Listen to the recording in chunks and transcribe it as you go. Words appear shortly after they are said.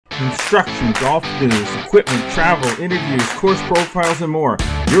instruction, golf news, equipment, travel, interviews, course profiles, and more.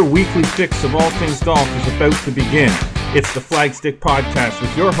 Your weekly fix of all things golf is about to begin. It's the Flagstick Podcast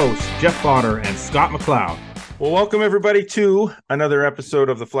with your hosts, Jeff Botter and Scott McLeod. Well, welcome everybody to another episode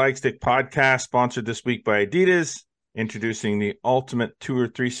of the Flagstick Podcast, sponsored this week by Adidas, introducing the Ultimate Tour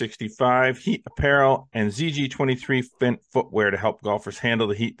 365 Heat Apparel and ZG23 Vent Footwear to help golfers handle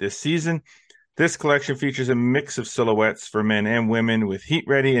the heat this season. This collection features a mix of silhouettes for men and women with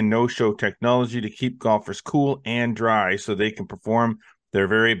heat-ready and no-show technology to keep golfers cool and dry so they can perform their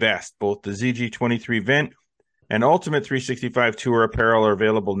very best. Both the ZG23 Vent and Ultimate 365 Tour apparel are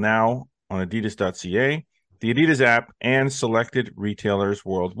available now on adidas.ca, the Adidas app, and selected retailers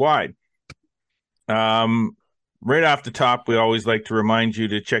worldwide. Right off the top, we always like to remind you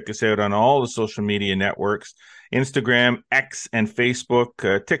to check us out on all the social media networks, Instagram, X, and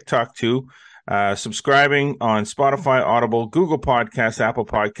Facebook, TikTok too. Subscribing on Spotify, Audible, Google Podcasts, Apple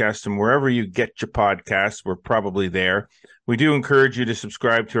Podcasts, and wherever you get your podcasts, we're probably there. We do encourage you to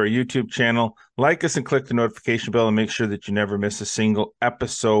subscribe to our YouTube channel, like us, and click the notification bell, and make sure that you never miss a single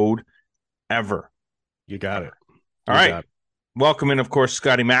episode ever. You got it. All right. Welcome in, of course,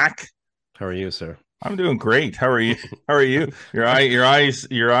 Scotty Mac. How are you, sir? I'm doing great. How are you? How are you? Your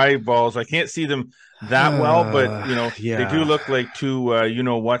eyeballs. I can't see them that well, but they do look like two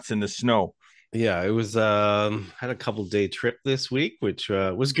what's in the snow. Yeah, it was had a couple day trip this week, which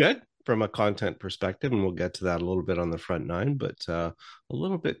was good from a content perspective, and we'll get to that a little bit on the front nine, but a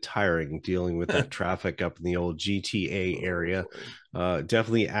little bit tiring dealing with that traffic up in the old GTA area.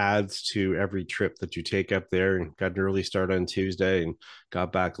 Definitely adds to every trip that you take up there. And got an early start on Tuesday and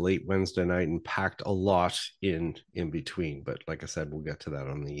got back late Wednesday night and packed a lot in between. But like I said, we'll get to that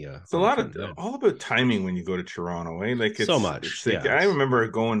on the it's a lot of all about timing when you go to Toronto, eh? Like it's so much. Like, I remember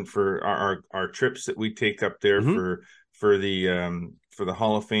going for our trips that we take up there for the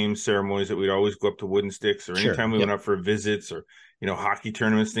Hall of Fame ceremonies, that we'd always go up to Wooden Sticks, or anytime we went up for visits or hockey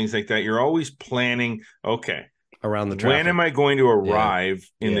tournaments, things like that. You're always planning, okay, around the traffic. When am I going to arrive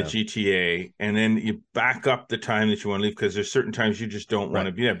in the GTA? And then you back up the time that you want to leave, because there's certain times you just don't want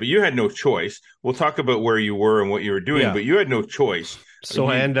to be there. But you had no choice. We'll talk about where you were and what you were doing, but you had no choice. So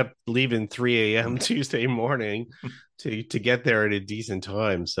I end up leaving 3 a.m. Tuesday morning to get there at a decent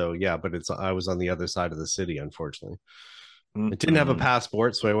time. So but I was on the other side of the city, unfortunately. I didn't have a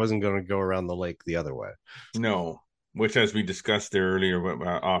passport, so I wasn't going to go around the lake the other way. No. Which, as we discussed there earlier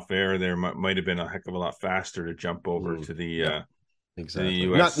off air, there might have been a heck of a lot faster to jump over to the exactly.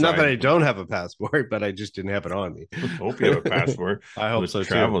 The US not that I don't have a passport, but I just didn't have it on me. Hope you have a passport. I hope so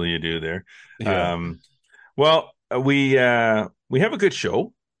travel too. You do there. Yeah. Well, we have a good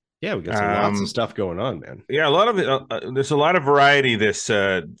show. Yeah, we got lots of stuff going on, man. Yeah, a lot of it. There's a lot of variety to this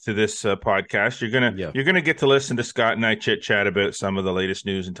podcast. You're gonna get to listen to Scott and I chit chat about some of the latest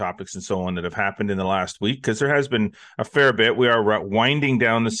news and topics and so on that have happened in the last week, because there has been a fair bit. We are winding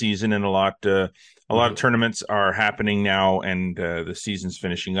down the season, and a lot of tournaments are happening now, and the season's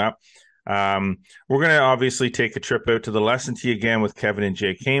finishing up. We're gonna obviously take a trip out to the Lesson Tee again with Kevin and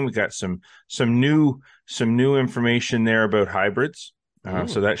Jake Haime. We got some new information there about hybrids.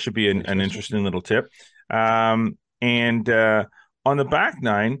 So that should be an interesting little tip. And on the back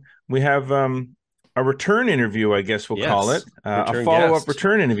nine, we have a return interview, I guess we'll call it. A follow-up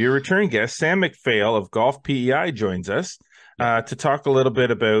return interview. Return guest, Sam MacPhail of Golf P.E.I. joins us to talk a little bit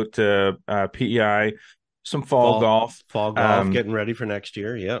about P.E.I., some fall golf. Fall golf, getting ready for next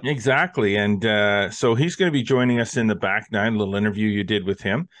year, Exactly. And so he's going to be joining us in the back nine, a little interview you did with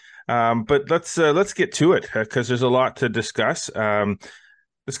him. But let's get to it, because there's a lot to discuss.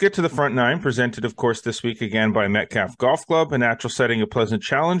 Let's get to the front nine, presented, of course, this week again by Metcalfe Golf Club, a natural setting, a pleasant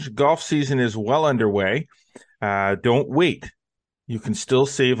challenge. Golf season is well underway. Don't wait. You can still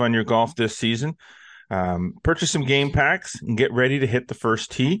save on your golf this season. Purchase some game packs and get ready to hit the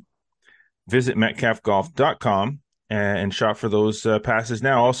first tee. Visit metcalfegolf.com and shop for those passes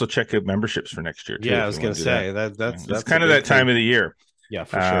now. Also check out memberships for next year too. Yeah, I was going to say that's kind of that time of the year. Yeah,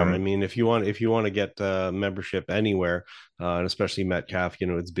 for sure. I mean, if you want to get membership anywhere, and especially Metcalfe,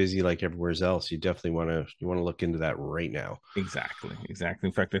 it's busy like everywhere else. You definitely want to look into that right now. Exactly.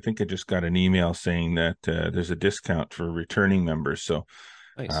 In fact, I think I just got an email saying that there's a discount for returning members. So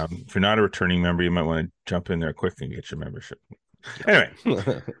nice. If you're not a returning member, you might want to jump in there quick and get your membership. Anyway.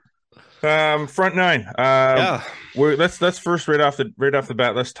 Front nine. Let's first right off the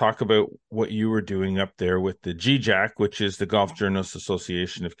bat, let's talk about what you were doing up there with the GJAC, which is the Golf Journalists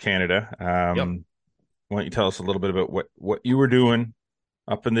Association of Canada. Why don't you tell us a little bit about what you were doing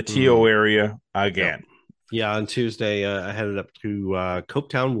up in the TO area again? Yeah, on Tuesday, I headed up to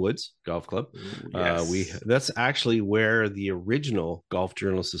Copetown Woods Golf Club. Ooh, We yes. That's actually where the original Golf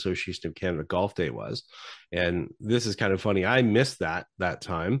Journalists Association of Canada Golf Day was, and this is kind of funny. I missed that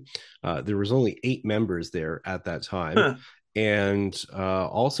time. There was only 8 members there at that time, Huh. and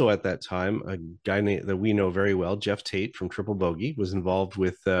also at that time, a guy that we know very well, Jeff Tate from Triple Bogey, was involved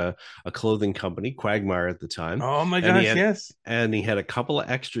with a clothing company, Quagmire, at the time, Oh my and he gosh, had yes. a couple of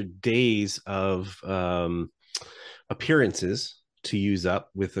extra days of appearances to use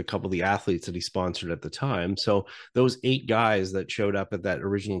up with a couple of the athletes that he sponsored at the time. So those 8 guys that showed up at that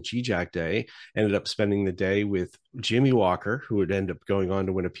original GJAC day ended up spending the day with Jimmy Walker, who would end up going on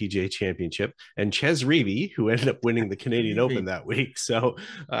to win a PGA championship, and Ches Reavie, who ended up winning the Canadian Open that week. So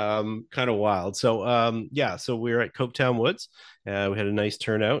kind of wild. So yeah, so we were at Copetown Woods. We had a nice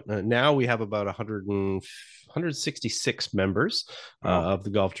turnout. Now we have about 166 members Wow. of the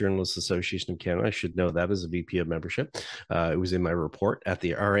Golf Journalists Association of Canada. I should know that as a VP of membership. It was in my report at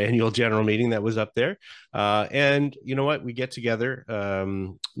our annual general meeting that was up there. And you know what? We get together.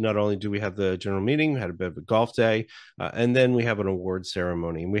 Not only do we have the general meeting, we had a bit of a golf day, and then we have an award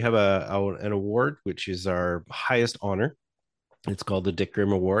ceremony. And we have an award, which is our highest honor. It's called the Dick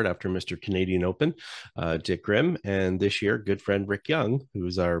Grimm Award after Mr. Canadian Open, Dick Grimm, and this year, good friend Rick Young, who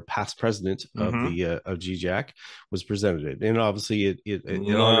is our past president of Mm-hmm. the of GJAC, was presented it. And obviously, it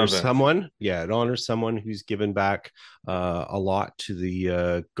Love honors it. someone. Yeah, it honors someone who's given back a lot to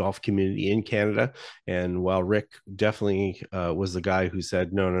the golf community in Canada. And while Rick definitely was the guy who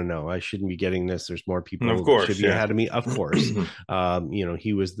said, no, no, no, I shouldn't be getting this. There's more Of people that should course, be yeah. ahead of me. Of course,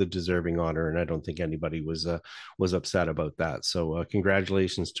 he was the deserving honor, and I don't think anybody was upset about that. So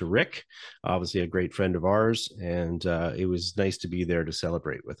congratulations to Rick, obviously a great friend of ours, and it was nice to be there to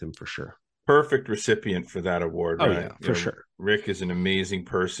celebrate with him for sure. Perfect recipient for that award, Oh right? yeah, for sure. Rick is an amazing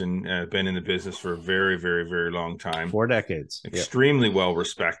person, been in the business for a very, very, very long time, 4 decades. Yep. extremely well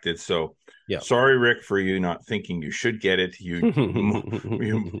respected. So Yep. sorry, Rick, for you not thinking you should get it.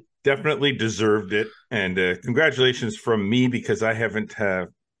 You definitely deserved it. And congratulations from me, because I haven't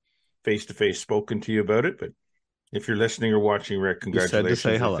face-to-face spoken to you about it. But if you're listening or watching, Rick, You said to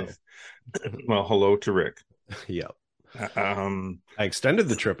say congratulations. hello. Well, hello to Rick. Yep. Um, I extended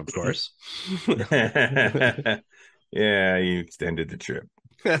the trip, of course. Yeah, you extended the trip.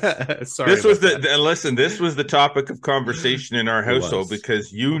 Sorry. This was listen, this was the topic of conversation in our household,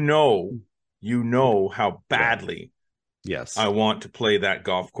 because you know how badly yes, I want to play that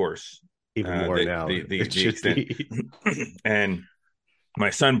golf course. Even more now. The extent. And my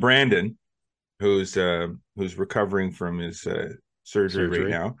son Brandon, who's recovering from his surgery right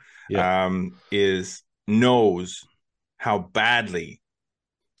now, knows how badly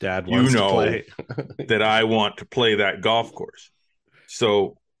Dad wants to play. that I want to play that golf course.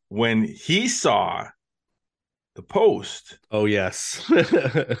 So when he saw the post, oh yes,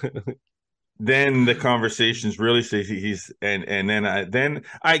 then the conversations really say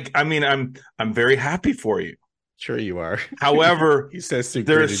I'm very happy for you. Sure you are. However, he says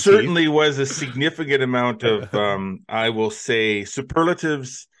there certainly was a significant amount of I will say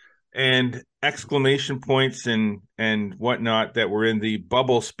superlatives and exclamation points and whatnot that were in the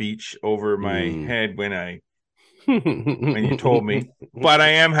bubble speech over my head when you told me. But I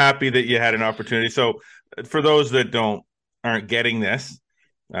am happy that you had an opportunity. So for those that aren't getting this,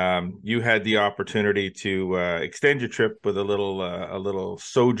 you had the opportunity to extend your trip with a little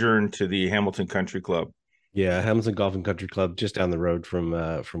sojourn to the Hamilton Country Club. Yeah, Hamilton Golf and Country Club, just down the road from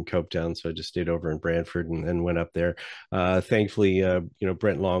Copetown. So I just stayed over in Brantford and went up there. Thankfully,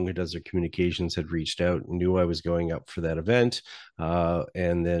 Brent Long, who does their communications, had reached out and knew I was going up for that event.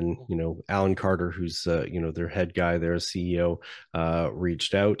 And then, Alan Carter, who's, their head guy, their CEO,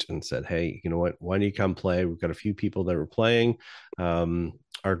 reached out and said, hey, you know what, why don't you come play? We've got a few people that were playing.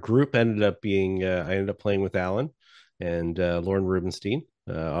 Our group ended up being, I ended up playing with Alan and Lauren Rubenstein.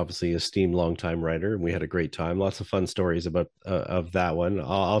 Obviously esteemed longtime writer, and we had a great time. Lots of fun stories about of that one.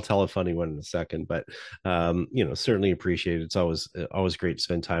 I'll tell a funny one in a second, but certainly appreciate it. It's always great to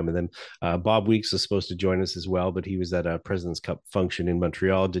spend time with him. Bob Weeks is supposed to join us as well, but he was at a President's Cup function in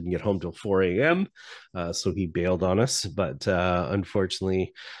Montreal, didn't get home till 4 a.m. So he bailed on us, but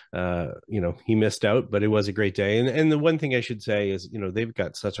unfortunately he missed out. But it was a great day, and the one thing I should say is they've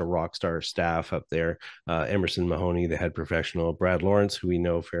got such a rock star staff up there. Emerson Mahoney, the head professional, Brad Lawrence, who we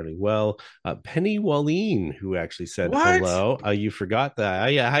know fairly well, Penny Walleen, who actually said hello. You forgot that.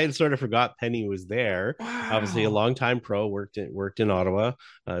 I had sort of forgot Penny was there. Wow. Obviously a longtime pro, worked in Ottawa,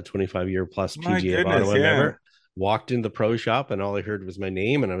 25-year plus PGA of Ottawa member. Walked in the pro shop and all I heard was my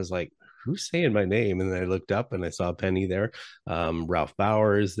name, and I was like, who's saying my name? And then I looked up and I saw Penny there. Ralph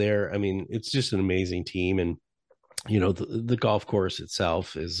Bauer is there. I mean, it's just an amazing team. And, the golf course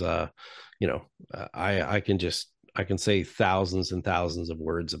itself is, I can say thousands and thousands of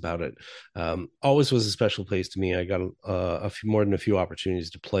words about it. Always was a special place to me. I got a few more than a few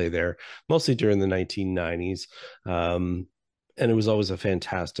opportunities to play there, mostly during the 1990s. And it was always a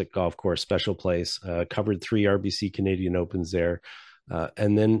fantastic golf course, special place. Covered 3 RBC Canadian Opens there.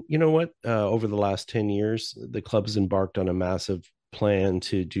 And then, you know what? Over the last 10 years, the club's embarked on a massive plan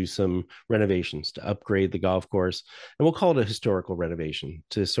to do some renovations to upgrade the golf course, and we'll call it a historical renovation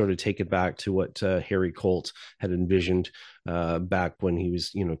to sort of take it back to what Harry Colt had envisioned back when he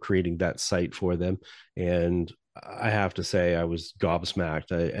was creating that site for them. And I have to say I was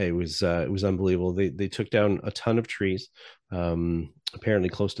gobsmacked. It was unbelievable. They took down a ton of trees, apparently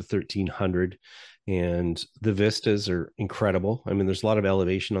close to 1,300, and the vistas are incredible. I mean, there's a lot of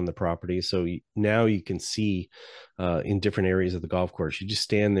elevation on the property, so now you can see in different areas of the golf course. You just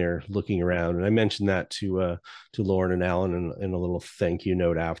stand there looking around, and I mentioned that to Lauren and Alan in a little thank you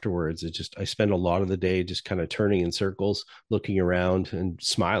note afterwards. It just, I spend a lot of the day just kind of turning in circles, looking around and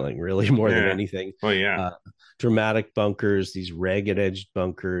smiling, really, more than anything. Oh yeah. Dramatic bunkers, these ragged edged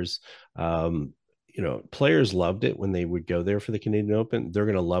bunkers. Players loved it when they would go there for the Canadian Open. They're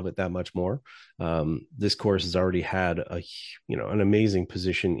going to love it that much more. This course has already had an amazing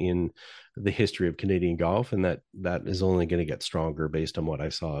position in the history of Canadian golf, and that is only going to get stronger based on what I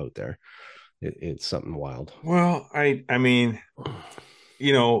saw out there. It's something wild. Well, I mean,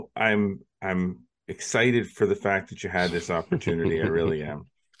 I'm excited for the fact that you had this opportunity. I really am.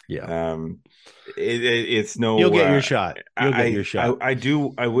 Yeah. It's no, you'll get your shot. You'll get your shot.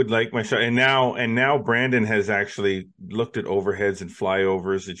 I would like my shot. And now Brandon has actually looked at overheads and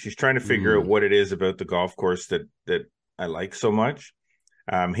flyovers, and she's trying to figure out what it is about the golf course that I like so much.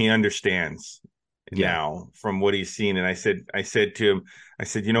 He understands now from what he's seen. And I said to him,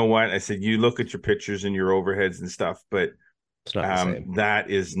 you know what? I said, you look at your pictures and your overheads and stuff, but it's not the same.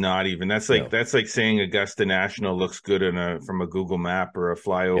 That is not even, that's like saying Augusta National looks good from a Google map or a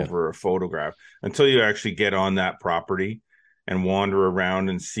flyover or a photograph, until you actually get on that property and wander around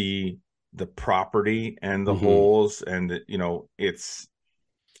and see the property and the holes. And it's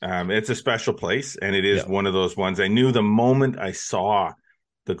a special place, and it is one of those ones. I knew the moment I saw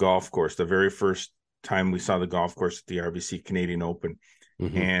the golf course, the very first time we saw the golf course at the RBC Canadian Open.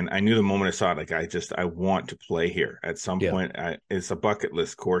 And I knew the moment I saw it, I want to play here at some point. It's a bucket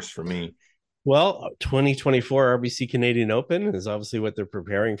list course for me. Well, 2024 RBC Canadian Open is obviously what they're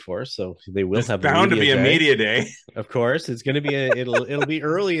preparing for, so they will have bound to be a media day. Of course, it's going to be it'll be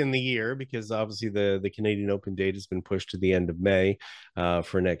early in the year, because obviously the Canadian Open date has been pushed to the end of May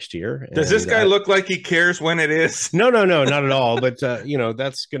for next year. Does this guy look like he cares when it is? No, not at all. But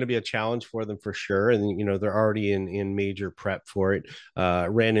that's going to be a challenge for them for sure, and they're already in major prep for it.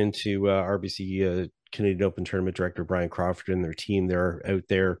 Ran into RBC Canadian Open tournament director Brian Crawford and their team. They're out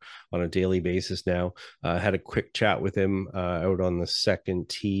there on a daily basis now. Had a quick chat with him out on the second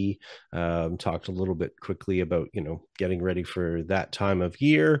tee. Talked a little bit quickly about getting ready for that time of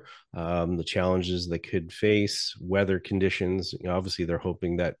year, the challenges they could face, weather conditions. Obviously, they're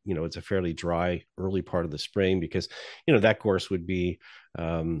hoping that it's a fairly dry early part of the spring, because that course would be,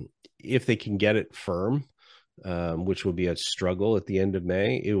 if they can get it firm, which will be a struggle at the end of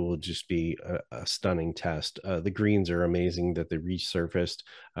May, it will just be a stunning test. The greens are amazing that they resurfaced.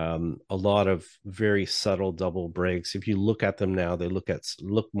 A lot of very subtle double breaks. If you look at them now, they look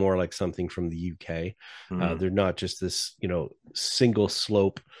more like something from the UK. They're not just this, single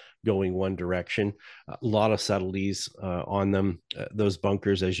slope going one direction. A lot of subtleties on them. Those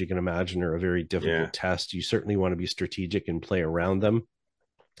bunkers, as you can imagine, are a very difficult test. You certainly want to be strategic and play around them.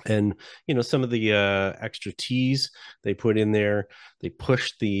 And some of the extra tees they put in there, they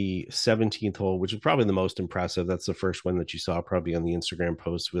pushed the 17th hole, which is probably the most impressive. That's the first one that you saw probably on the Instagram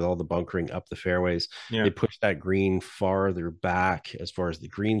post, with all the bunkering up the fairways. They pushed that green farther back as far as the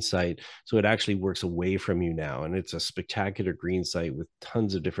green site, so it actually works away from you now, and it's a spectacular green site with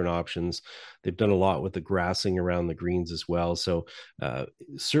tons of different options. They've done a lot with the grassing around the greens as well, so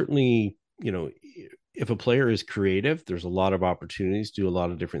certainly if a player is creative, there's a lot of opportunities to do a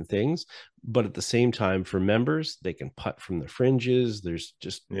lot of different things. But at the same time, for members, they can putt from the fringes. There's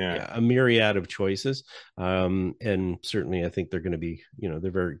just a myriad of choices. And certainly, I think they're going to be, they're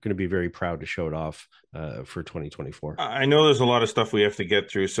going to be very proud to show it off for 2024. I know there's a lot of stuff we have to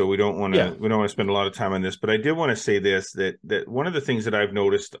get through, so we don't want to spend a lot of time on this. But I did want to say this, that one of the things that I've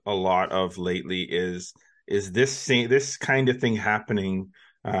noticed a lot of lately is this kind of thing happening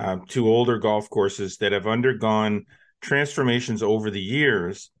to older golf courses that have undergone transformations over the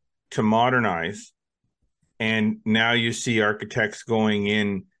years, to modernize, and now you see architects going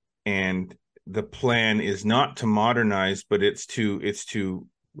in, and the plan is not to modernize, but it's to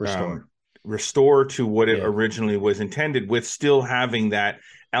restore to what it originally was intended, with still having that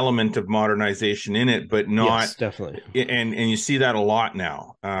element of modernization in it, but not definitely. And you see that a lot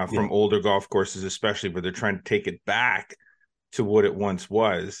now from older golf courses, especially, where they're trying to take it back to what it once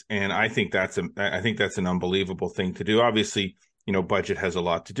was. And I think that's an unbelievable thing to do. Obviously, budget has a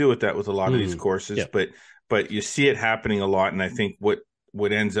lot to do with that with a lot of these courses, but you see it happening a lot. And I think what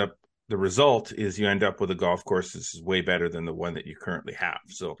ends up, the result is you end up with a golf course that's way better than the one that you currently have.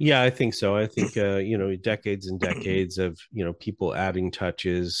 So yeah, I think so. I think decades and decades of people adding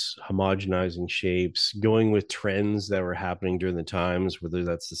touches, homogenizing shapes, going with trends that were happening during the times, whether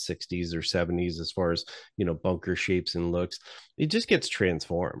that's the 60s or 70s, as far as bunker shapes and looks, it just gets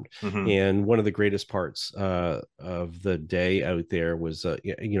transformed. And one of the greatest parts of the day out there was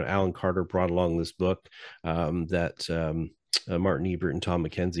Alan Carter brought along this book that Martin Ebert and Tom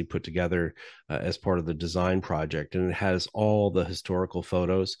McKenzie put together as part of the design project, and it has all the historical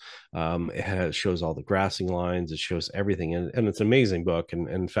photos. Shows all the grassing lines. It shows everything, and it's an amazing book. And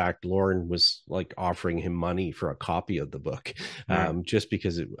in fact, Lauren was like offering him money for a copy of the book, just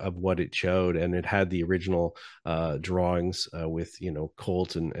because of what it showed. And it had the original drawings with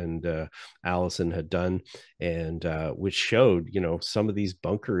Colt and Allison had done, and which showed some of these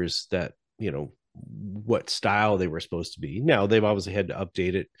bunkers that what style they were supposed to be. Now they've obviously had to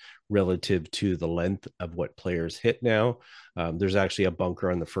update it relative to the length of what players hit now. There's actually a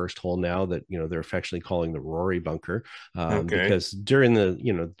bunker on the first hole now that they're affectionately calling the Rory bunker, because during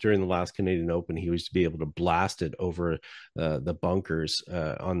the last Canadian Open, he was to be able to blast it over the bunkers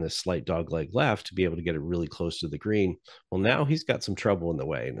on this slight dogleg left to be able to get it really close to the green. Well, now he's got some trouble in the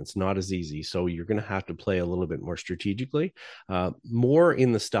way, and it's not as easy. So you're going to have to play a little bit more strategically, more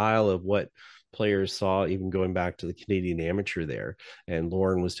in the style of what players saw, even going back to the Canadian Amateur there. And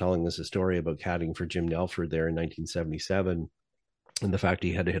Lauren was telling us a story about caddying for Jim Nelford there in 1977, and the fact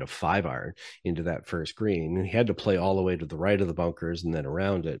he had to hit a 5-iron into that first green, and he had to play all the way to the right of the bunkers and then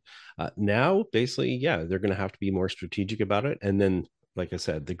around it. Now, basically, they're going to have to be more strategic about it. And then, like I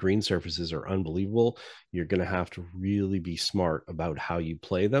said, the green surfaces are unbelievable. You're going to have to really be smart about how you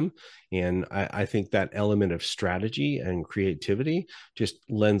play them. And I think that element of strategy and creativity just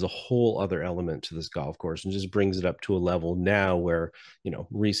lends a whole other element to this golf course, and just brings it up to a level now where,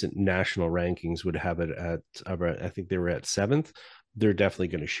 recent national rankings would have it at, I think they were at 7th. They're definitely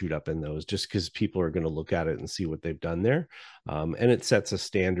going to shoot up in those, just because people are going to look at it and see what they've done there. And it sets a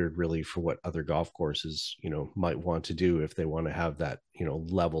standard really for what other golf courses, might want to do if they want to have that,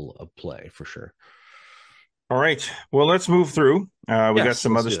 level of play, for sure. All right. Well, let's move through. We got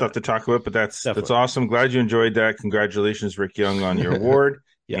some other stuff to talk about, but that's awesome. Glad you enjoyed that. Congratulations, Rick Young, on your award.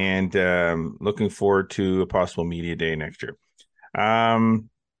 And looking forward to a possible media day next year.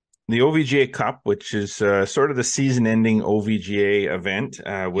 The OVGA Cup, which is sort of the season-ending OVGA event,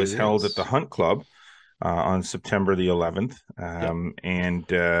 was held at the Hunt Club on September the 11th.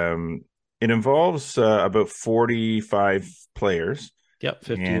 And it involves about 45 players.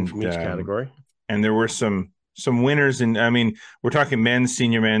 15 from each category. And there were some winners. And I mean, we're talking men's,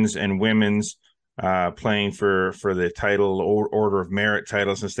 senior men's, and women's playing for the title, Order of Merit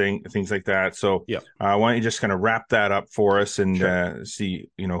titles and things like that. So why don't you just kind of wrap that up for us and see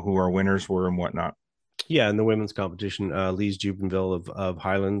who our winners were and whatnot. In the women's competition, Lise Jubenville of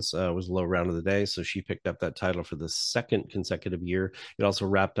Highlands was the low round of the day, so she picked up that title for the second consecutive year. It also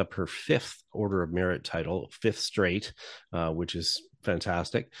wrapped up her 5th Order of Merit title, 5th straight, which is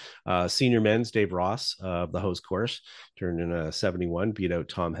fantastic. Senior men's, Dave Ross of the host course turned in a 71, beat out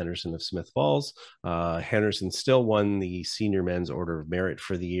Tom Henderson of Smith Falls. Henderson still won the senior men's Order of Merit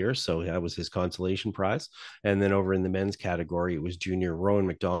for the year, so that was his consolation prize. And then over in the men's category, it was junior Rowan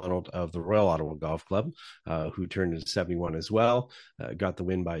McDonald of the Royal Ottawa Golf Club, who turned in 71 as well, got the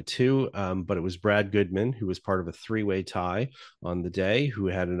win by 2. But it was Brad Goodman, who was part of a 3-way tie on the day, who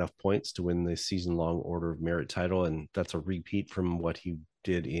had enough points to win the season-long Order of Merit title, and that's a repeat from what he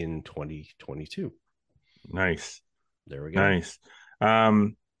did in 2022. Nice. There we go. Nice.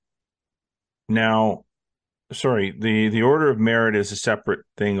 Now, sorry, the Order of Merit is a separate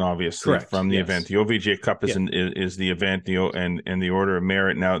thing, obviously, from the event. The OVGA Cup is the event, and the Order of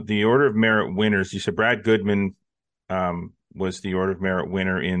Merit. Now, the Order of Merit winners, you said Brad Goodman was the Order of Merit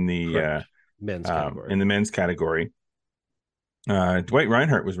winner in the men's category. In the men's category. Dwight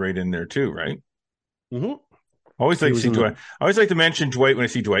Reinhardt was right in there too, right? Mm-hmm. I always like to see Dwight. I always like to mention Dwight when I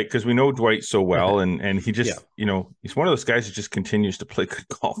see Dwight, because we know Dwight so well, and he just, he's one of those guys who just continues to play good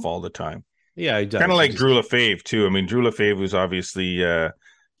golf all the time. Yeah, he does. Kind of like Drew Lefebvre too. I mean, Drew Lefebvre was obviously the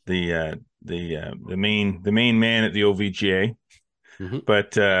the main man at the OVGA. Mm-hmm.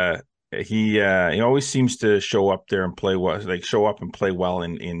 But he always seems to show up there and play well,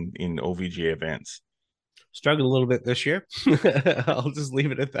 in OVGA events. Struggled a little bit this year. I'll just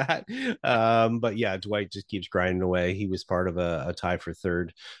leave it at that. But yeah, Dwight just keeps grinding away. He was part of a tie for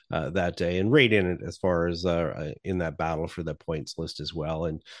third that day, and right in it as far as in that battle for the points list as well.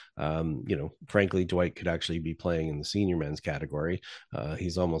 And frankly, Dwight could actually be playing in the senior men's category.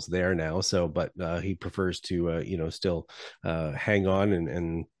 He's almost there now. So, but he prefers to still hang on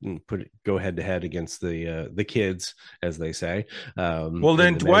and go head to head against the kids, as they say. Well,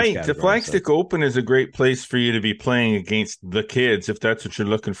 then, Dwight, the Flagstick Open is a great place for you to be playing against the kids if that's what you're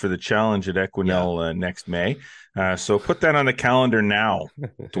looking for, the challenge at Equinel next May. So put that on the calendar now,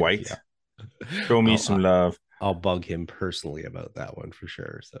 Dwight. Show me some love. I'll bug him personally about that one for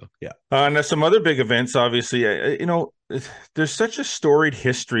sure. So yeah. Now some other big events, obviously, there's such a storied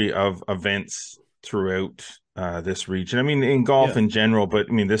history of events throughout this region. I mean, in golf in general, but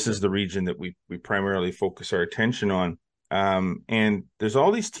I mean, this is the region that we primarily focus our attention on. And there's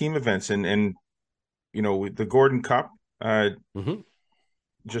all these team events, and the Gordon Cup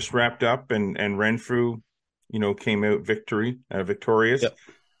just wrapped up, and Renfrew, came out victorious. Yep.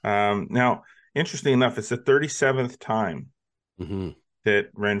 Now, interesting enough, it's the 37th time that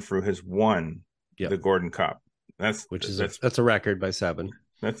Renfrew has won the Gordon Cup. That's a record by 7.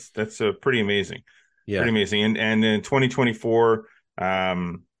 That's pretty amazing. Yeah, pretty amazing. And in 2024,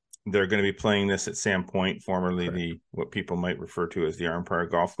 they're going to be playing this at Sandpoint, formerly what people might refer to as the Armpire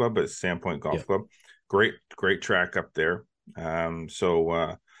Golf Club, but it's Sandpoint Golf Club. Great track up there.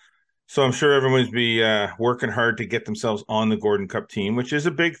 So I'm sure everyone's be working hard to get themselves on the Gordon Cup team, which is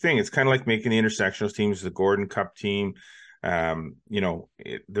a big thing. It's kind of like making the intersectionals teams, the Gordon Cup team.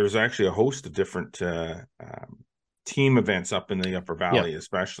 There's actually a host of different team events up in the Upper Valley,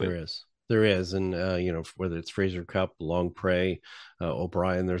 especially. There is. And, whether it's Fraser Cup, Long Prairie,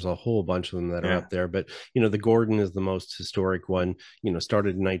 O'Brien, there's a whole bunch of them that are up there. But, the Gordon is the most historic one,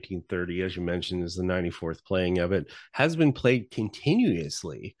 started in 1930, as you mentioned, is the 94th playing of it, has been played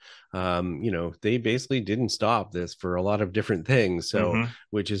continuously. They basically didn't stop this for a lot of different things. So,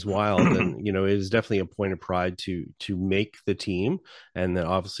 which is wild. And, it is definitely a point of pride to make the team. And then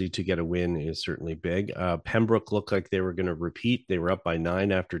obviously to get a win is certainly big. Pembroke looked like they were going to repeat. They were up by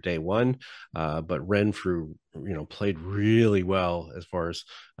 9 after day 1. But Renfrew, played really well as far as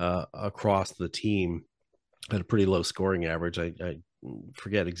across the team. Had a pretty low scoring average. I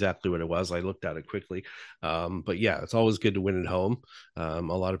forget exactly what it was. I looked at it quickly. But yeah, it's always good to win at home. A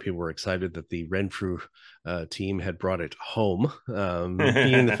lot of people were excited that the Renfrew team had brought it home.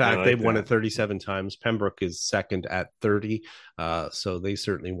 Being the fact they've won it 37 times, Pembroke is second at 30. So they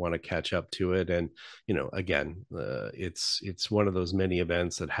certainly want to catch up to it. And, again, it's one of those many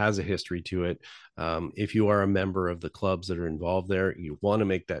events that has a history to it. If you are a member of the clubs that are involved there, you want to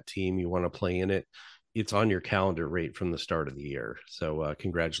make that team, you want to play in it. It's on your calendar right from the start of the year. So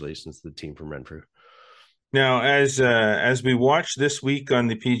congratulations to the team from Renfrew. Now, as we watch this week on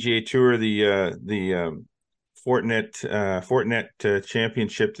the PGA Tour, the Fortinet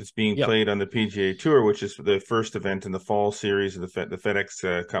Championship that's being played on the PGA Tour, which is the first event in the fall series of the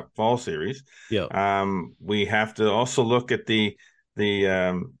FedEx Cup Fall Series. We have to also look at the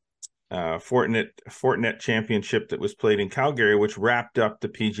Fortinet Championship that was played in Calgary, which wrapped up the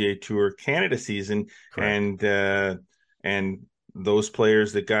PGA Tour Canada season. Correct. And those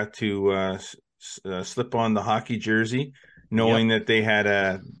players that got to slip on the hockey jersey, knowing that they had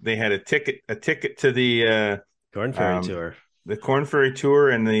a ticket to the Corn Ferry Tour, the Corn Ferry Tour,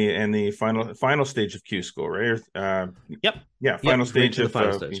 and the final stage of Q School, right? Final stage of the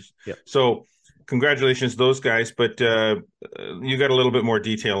final stage. So. Congratulations to those guys, but you got a little bit more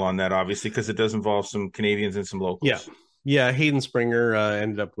detail on that, obviously, because it does involve some Canadians and some locals. Yeah. Hayden Springer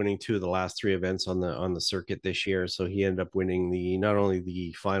ended up winning 2 of the last 3 events on the circuit this year. So he ended up winning not only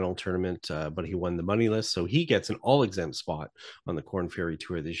the final tournament, but he won the money list. So he gets an all-exempt spot on the Corn Ferry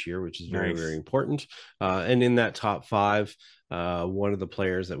Tour this year, which is very, very important. And in that top 5, one of the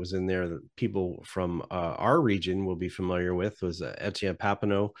players that was in there that people from our region will be familiar with was Etienne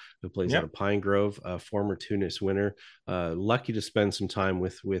Papineau, who plays out of Pine Grove, a former Tunis winner. Lucky to spend some time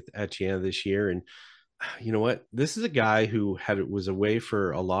with Etienne this year. And you know what? This is a guy who was away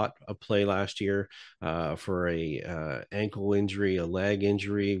for a lot of play last year for a ankle injury, a leg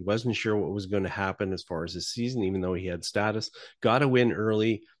injury. Wasn't sure what was going to happen as far as his season, even though he had status. Got a win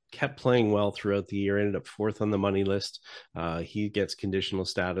early. kept playing well throughout the year, ended up fourth on the money list. He gets conditional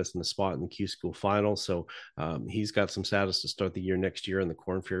status and a spot in the Q School final. So he's got some status to start the year next year on the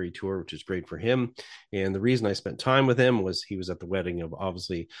Corn Ferry Tour, which is great for him. And the reason I spent time with him was he was at the wedding of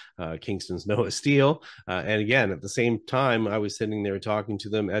obviously Kingston's Noah Steele. And again, at the same time, I was sitting there talking to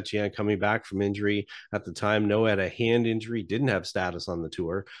them. Etienne coming back from injury. At the time, Noah had a hand injury, didn't have status on the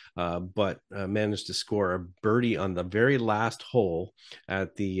tour, but managed to score a birdie on the very last hole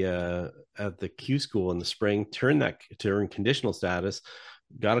at the Q School in the spring, turned conditional status,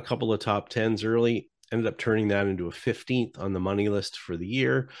 got a couple of top tens early, ended up turning that into a 15th on the money list for the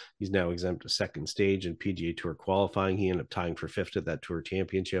year. He's now exempt to second stage in PGA Tour qualifying. He ended up tying for fifth at that Tour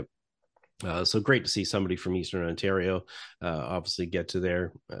Championship. So great to see somebody from Eastern Ontario obviously get to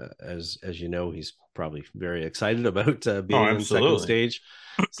there. As you know, he's probably very excited about being in second stage.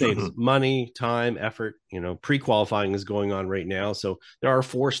 Saves money, time, effort. Pre-qualifying is going on right now. So there are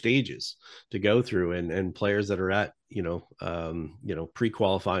 4 stages to go through, and players that are at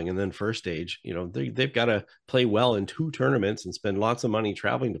pre-qualifying and then first stage, they've got to play well in 2 tournaments and spend lots of money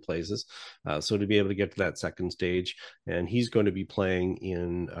traveling to places. So to be able to get to that second stage, and he's going to be playing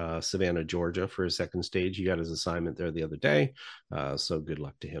in Savannah, Georgia for his second stage. He got his assignment there the other day. So good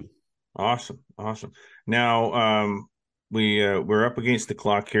luck to him. Awesome. Now, we're up against the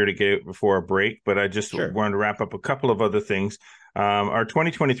clock here to get before a break, but I just wanted to wrap up a couple of other things. Our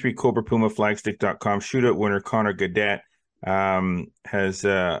 2023 Cobra Puma Flagstick.com shootout winner, Connor Gadet, has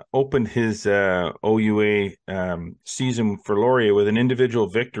opened his OUA season for Laurier with an individual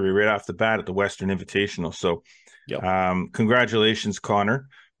victory right off the bat at the Western Invitational. So congratulations, Connor.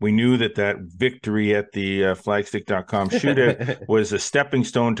 We knew that victory at the flagstick.com shootout was a stepping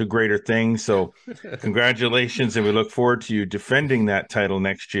stone to greater things. So congratulations, and we look forward to you defending that title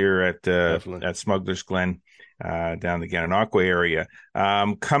next year at Smuggler's Glen down the Gananoque area.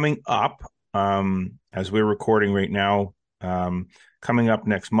 Coming up, as we're recording right now, coming up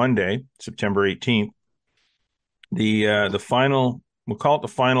next Monday, September 18th, the final, we'll call it the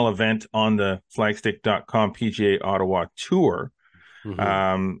final event on the flagstick.com PGA Ottawa Tour.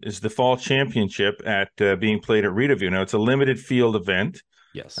 Is the fall championship at being played at Rideau. Now it's a limited field event.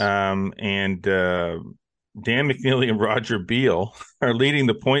 Yes. And Dan McNeely and Roger Beal are leading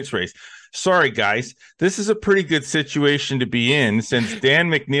the points race. Sorry, guys, this is a pretty good situation to be in since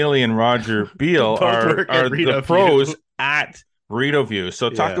Dan McNeely and Roger Beal are the pros at Rideau. So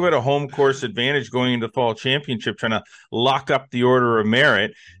talk about a home course advantage going into the fall championship, trying to lock up the order of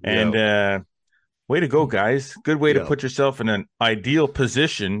merit. And way to go, guys. Good way to put yourself in an ideal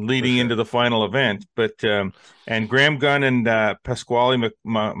position leading into the final event. But and Graham Gunn and Pasquale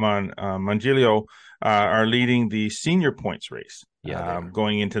Mangilio are leading the senior points race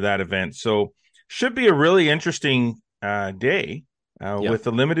going into that event. So should be a really interesting day with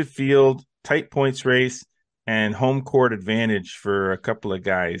a limited field, tight points race, and home court advantage for a couple of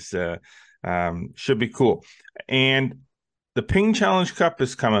guys. Should be cool. And the Ping Challenge Cup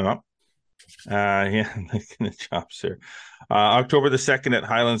is coming up. Making the chops here. October the 2nd at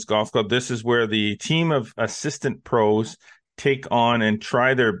Highlands Golf Club. This is where the team of assistant pros take on and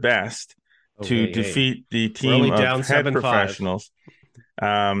try their best to defeat the team of head professionals.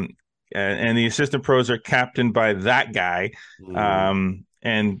 And the assistant pros are captained by that guy.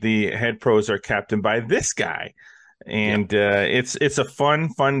 And the head pros are captained by this guy. And it's a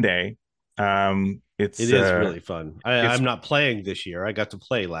fun day. It is really fun. I'm not playing this year. I got to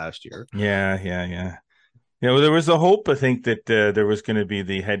play last year. Yeah. Well, there was a hope, I think, that there was going to be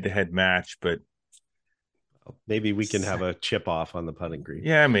the head-to-head match, but maybe we can have a chip off on the putting green.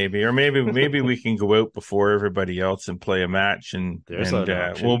 Yeah, maybe we can go out before everybody else and play a match, and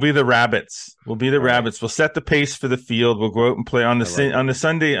we'll be the rabbits. We'll set the pace for the field. We'll go out and play on the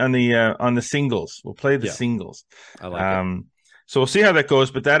Sunday on the singles. We'll play the singles. I like it. So we'll see how that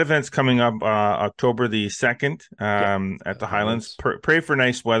goes, but that event's coming up October the 2nd at the Highlands. Pray for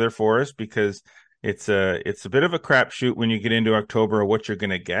nice weather for us because it's a bit of a crapshoot when you get into October of what you're going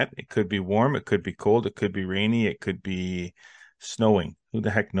to get. It could be warm, it could be cold, it could be rainy, it could be snowing. Who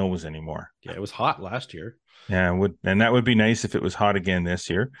the heck knows anymore? Yeah, it was hot last year. Yeah, and that would be nice if it was hot again this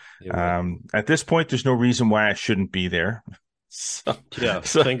year. At this point, there's no reason why I shouldn't be there. So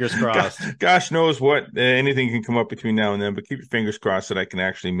fingers crossed. Gosh knows what anything can come up between now and then, but keep your fingers crossed that I can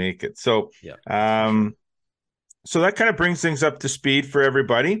actually make it. So, so that kind of brings things up to speed for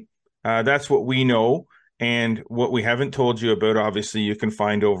everybody. That's what we know, and what we haven't told you about. Obviously, you can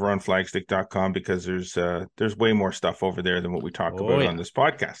find over on flagstick.com because there's way more stuff over there than what we talk about on this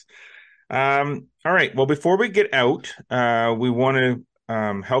podcast. All right. Well, before we get out, we want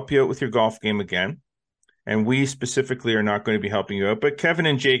to help you out with your golf game again. and we specifically are not going to be helping you out, but Kevin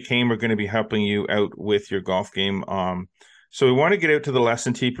and Jake Haime are going to be helping you out with your golf game. So we want to get out to the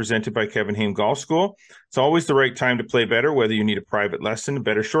lesson tee presented by Kevin Haime Golf School. It's always the right time to play better, whether you need a private lesson, a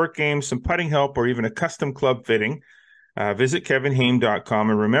better short game, some putting help, or even a custom club fitting. Visit kevinhaime.com,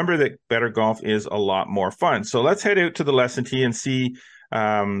 and remember that better golf is a lot more fun. So let's head out to the lesson tee and see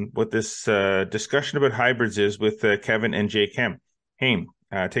what this discussion about hybrids is with Kevin and Jake Haime.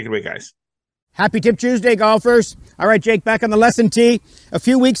 Take it away, guys. Happy Tip Tuesday, golfers. All right, Jake, back on the lesson tee. A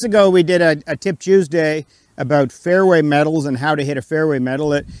few weeks ago, we did a Tip Tuesday about fairway metals and how to hit a fairway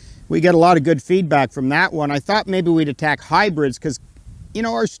metal. We get a lot of good feedback from that one. I thought maybe we'd attack hybrids because, you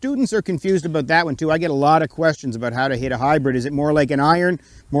know, our students are confused about that one too. I get a lot of questions about how to hit a hybrid. Is it more like an iron,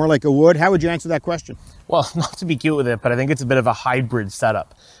 more like a wood? How would you answer that question? Well, not to be cute with it, but I think it's a bit of a hybrid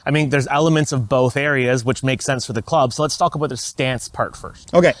setup. I mean, there's elements of both areas, which makes sense for the club. So let's talk about the stance part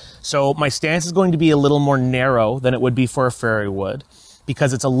first. Okay. So my stance is going to be a little more narrow than it would be for a fairway wood,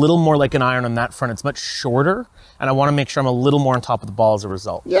 because it's a little more like an iron on that front. It's much shorter, and I want to make sure I'm a little more on top of the ball as a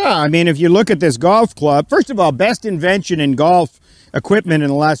result. Yeah, I mean, if you look at this golf club, first of all, best invention in golf equipment in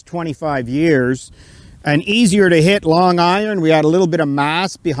the last 25 years. An easier to hit long iron. We had a little bit of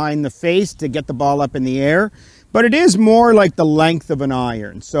mass behind the face to get the ball up in the air, but it is more like the length of an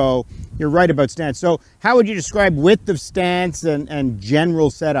iron. So you're right about stance. So how would you describe width of stance and general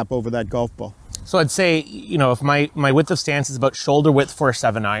setup over that golf ball? So I'd say, you know, if my width of stance is about shoulder width for a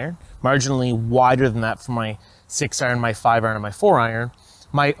 7-iron, marginally wider than that for my 6-iron, my 5-iron, and my 4-iron,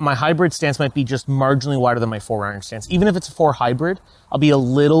 my hybrid stance might be just marginally wider than my 4-iron stance. Even if it's a 4 hybrid, I'll be a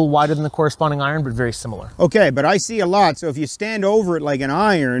little wider than the corresponding iron, but very similar. Okay, but I see a lot. So if you stand over it like an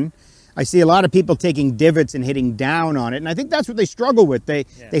iron, I see a lot of people taking divots and hitting down on it. And I think that's what they struggle with. They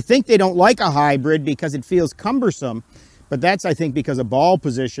think they don't like a hybrid because it feels cumbersome. But that's, I think, because of ball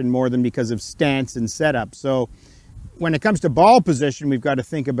position more than because of stance and setup. So when it comes to ball position, we've got to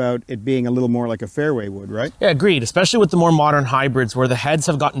think about it being a little more like a fairway wood, right? Yeah, agreed. Especially with the more modern hybrids where the heads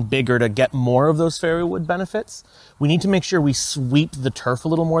have gotten bigger to get more of those fairway wood benefits. We need to make sure we sweep the turf a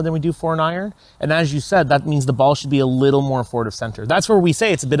little more than we do for an iron. And as you said, that means the ball should be a little more forward of center. That's where we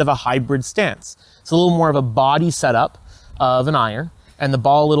say it's a bit of a hybrid stance. It's a little more of a body setup of an iron, and the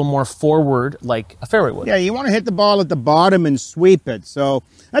ball a little more forward like a fairway would. Yeah, you want to hit the ball at the bottom and sweep it. So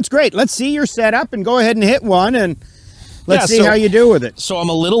that's great. Let's see your setup and go ahead and hit one, and let's see how you do with it. So I'm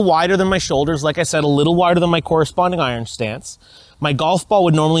a little wider than my shoulders. Like I said, a little wider than my corresponding iron stance. My golf ball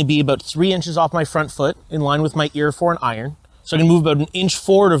would normally be about 3 inches off my front foot in line with my ear for an iron. So I can move about an inch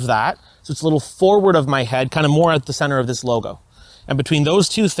forward of that. So it's a little forward of my head, kind of more at the center of this logo. And between those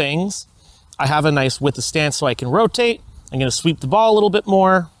two things, I have a nice width of stance so I can rotate. I'm going to sweep the ball a little bit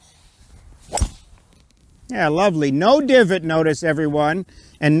more. Yeah, lovely. No divot, notice, everyone.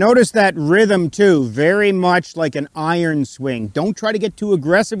 And notice that rhythm, too. Very much like an iron swing. Don't try to get too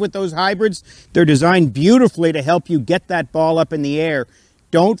aggressive with those hybrids. They're designed beautifully to help you get that ball up in the air.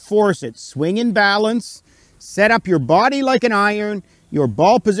 Don't force it. Swing in balance. Set up your body like an iron, your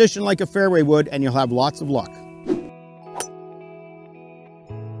ball position like a fairway wood, and you'll have lots of luck.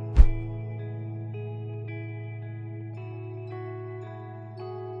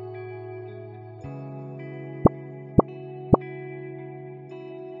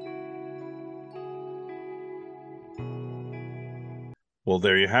 Well,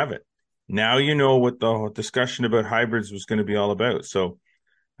 there you have it. Now you know what the discussion about hybrids was going to be all about. So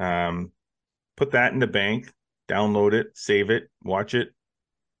put that in the bank, download it, save it, watch it,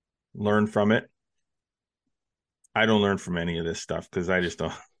 learn from it. I don't learn from any of this stuff because I just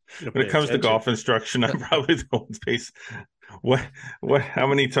don't. When it comes to golf instruction, I'm probably the one space. How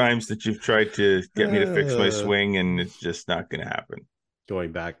many times that you've tried to get me to fix my swing and it's just not going to happen?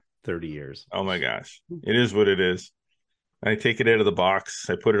 Going back 30 years. Oh my gosh. It is what it is. I take it out of the box.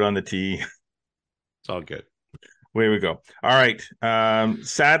 I put it on the tee. It's all good. Away we go. All right.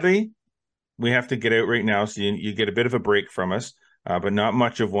 Sadly, we have to get out right now. So you get a bit of a break from us, but not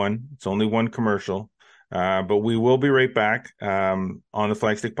much of one. It's only one commercial. But we will be right back on the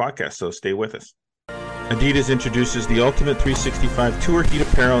Flagstick Podcast. So stay with us. Adidas introduces the Ultimate 365 Tour Heat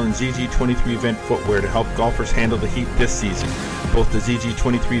Apparel and ZG23 Event footwear to help golfers handle the heat this season. Both the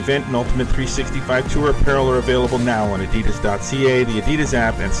ZG23 Event and Ultimate 365 Tour Apparel are available now on adidas.ca, the Adidas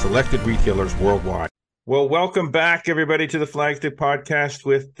app, and selected retailers worldwide. Well, welcome back, everybody, to the Flagstick Podcast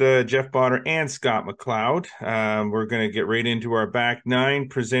with Jeff Bonner and Scott McLeod. We're going to get right into our back nine,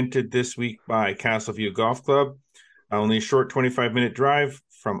 presented this week by Castleview Golf Club. Only a short 25-minute drive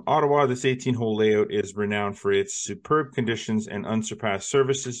from Ottawa. This 18-hole layout is renowned for its superb conditions and unsurpassed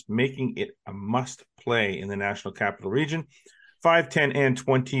services, making it a must-play in the National Capital Region. 5, 10, and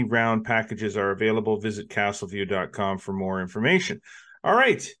 20 round packages are available. Visit castleview.com for more information. All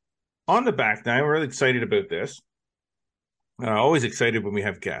right. On the back nine, we're really excited about this. Always excited when we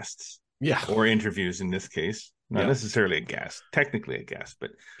have guests. Yeah. Or interviews in this case. Not necessarily a guest, technically a guest,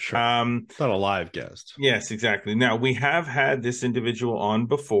 but sure. It's not a live guest. Yes, exactly. Now, we have had this individual on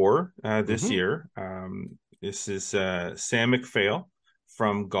before this year. This is Sam MacPhail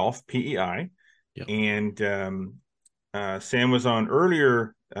from Golf P.E.I. Yep. And Sam was on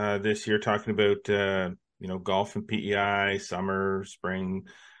earlier this year talking about golf and P.E.I., summer, spring,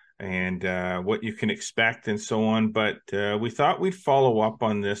 and what you can expect and so on. But we thought we'd follow up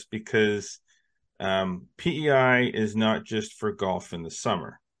on this because P.E.I. is not just for golf in the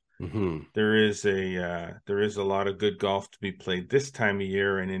summer. There is a lot of good golf to be played this time of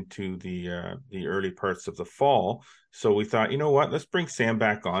year and into the early parts of the fall. So we thought, you know what, let's bring Sam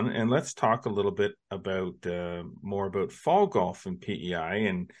back on and let's talk a little bit about more about fall golf in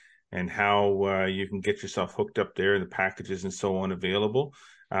P.E.I. and how you can get yourself hooked up there, the packages and so on available.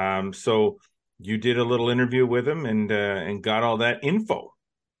 So you did a little interview with him and got all that info.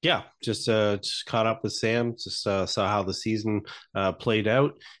 Yeah, just caught up with Sam, just saw how the season played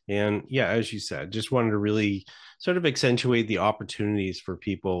out. And yeah, as you said, just wanted to really sort of accentuate the opportunities for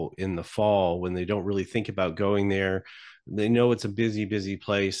people in the fall when they don't really think about going there. They know it's a busy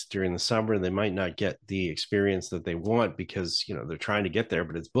place during the summer. They might not get the experience that they want because, they're trying to get there,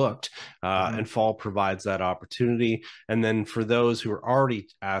 but it's booked. And fall provides that opportunity. And then for those who are already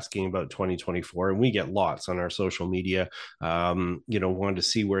asking about 2024, and we get lots on our social media, wanted to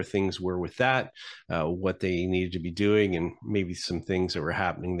see where things were with that, what they needed to be doing, and maybe some things that were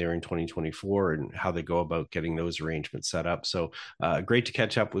happening there in 2024 and how they go about getting those arrangements set up. So great to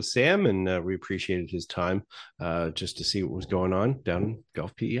catch up with Sam, and we appreciated his time just to see what was going on down in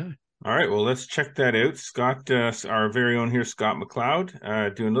Golf P.E.I. All right, well, let's check that out. Scott, our very own here, Scott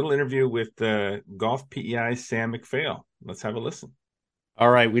McLeod, doing a little interview with Golf P.E.I. Sam MacPhail. Let's have a listen.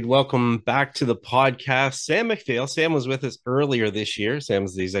 All right, we'd welcome back to the podcast Sam MacPhail. Sam was with us earlier this year.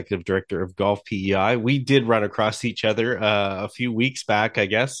 Sam's the executive director of Golf P.E.I. We did run across each other a few weeks back, I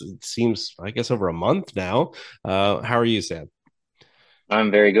guess. It seems, over a month now. How are you, Sam? I'm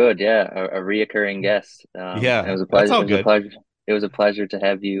very good. Yeah, a reoccurring guest. Yeah, it was a pleasure. It was a pleasure to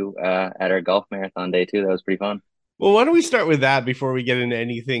have you at our golf marathon day too. That was pretty fun. Well, why don't we start with that before we get into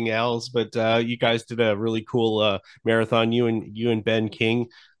anything else? But you guys did a really cool marathon. You and Ben King.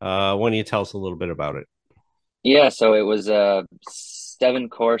 Why don't you tell us a little bit about it? Yeah, so it was a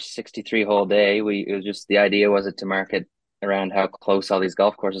 7-course, 63-hole day. It was just the idea was to market around how close all these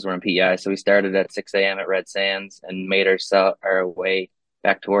golf courses were in P.E.I. So we started at 6 a.m. at Red Sands and made our way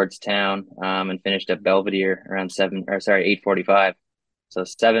back towards town and finished at Belvedere around 8:45. So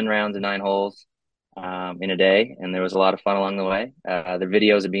 7 rounds and 9 holes in a day, and there was a lot of fun along the way. The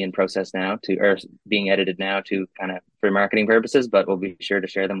videos are being processed now being edited now for marketing purposes, but we'll be sure to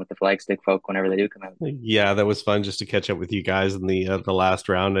share them with the Flagstick folk whenever they do come out. Yeah, that was fun just to catch up with you guys in the last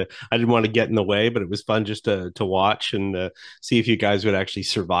round. I didn't want to get in the way, but it was fun just to watch and see if you guys would actually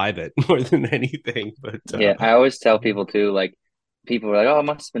survive it more than anything. But yeah, I always tell people too, like, people were like, "Oh, it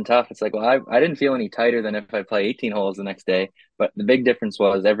must have been tough." It's like, well, I didn't feel any tighter than if I play 18 holes the next day. But the big difference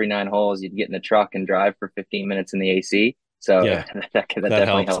was every 9 holes, you'd get in the truck and drive for 15 minutes in the AC. So yeah, that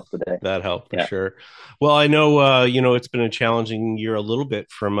definitely helps the day. That helped for sure. Well, I know, it's been a challenging year a little bit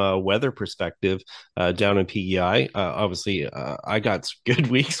from a weather perspective down in P.E.I. Obviously, I got some good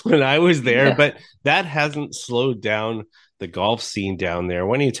weeks when I was there, but that hasn't slowed down the golf scene down there.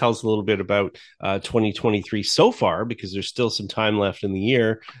 Why don't you tell us a little bit about 2023 so far, because there's still some time left in the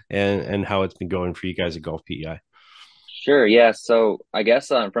year, and how it's been going for you guys at Golf P.E.I. Sure. Yeah. So I guess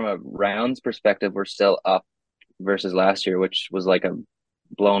from a rounds perspective, we're still up versus last year, which was like a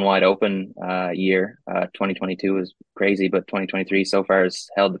blown wide open year. 2022 was crazy, but 2023 so far has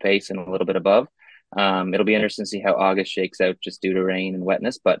held the pace and a little bit above. It'll be interesting to see how August shakes out just due to rain and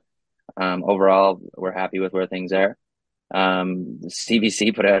wetness, but overall, we're happy with where things are. The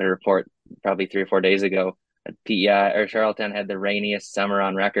CBC put out a report probably 3 or 4 days ago that P.E.I. or Charlottetown had the rainiest summer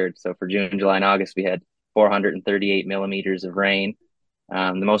on record. So for June, July, and August, we had 438 millimeters of rain.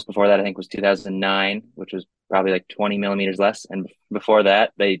 The most before that, I think, was 2009, which was probably like 20 millimeters less. And before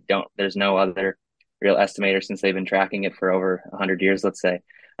that, there's no other real estimator since they've been tracking it for over 100 years, let's say.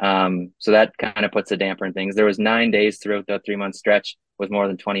 So that kind of puts a damper in things. There was 9 days throughout the 3-month stretch with more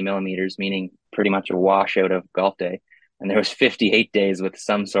than 20 millimeters, meaning pretty much a washout of golf day. And there was 58 days with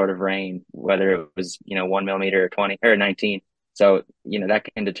some sort of rain, whether it was, 1 millimeter or 20 or 19. So, that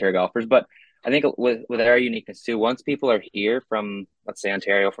can deter golfers. But I think with our uniqueness too, once people are here from, let's say,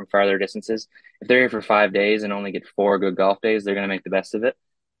 Ontario, from farther distances, if they're here for 5 days and only get 4 good golf days, they're going to make the best of it.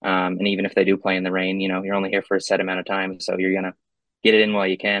 And even if they do play in the rain, you're only here for a set amount of time, so you're going to get it in while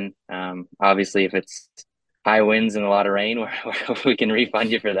you can. Obviously, if it's high winds and a lot of rain, we can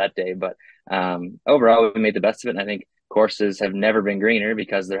refund you for that day. But overall, we made the best of it. And I think courses have never been greener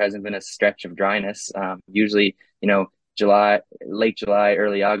because there hasn't been a stretch of dryness. Usually, late July,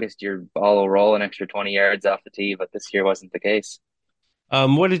 early August, your ball will roll an extra 20 yards off the tee, but this year wasn't the case.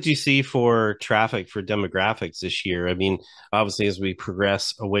 What did you see for traffic, for demographics this year? I mean, obviously, as we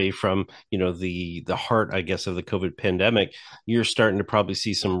progress away from, the heart, I guess, of the COVID pandemic, you're starting to probably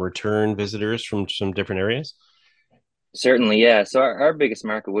see some return visitors from some different areas. Certainly, yeah. So our biggest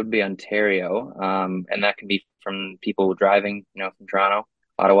market would be Ontario, and that can be from people driving, from Toronto,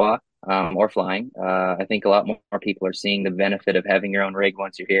 Ottawa, or flying. I think a lot more people are seeing the benefit of having your own rig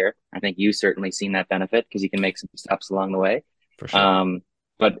once you're here. I think you've certainly seen that benefit because you can make some stops along the way. For sure.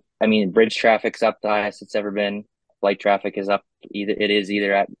 But I mean, bridge traffic's up the highest it's ever been. Flight traffic is up.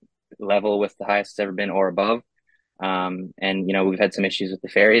 Either at level with the highest it's ever been or above. And we've had some issues with the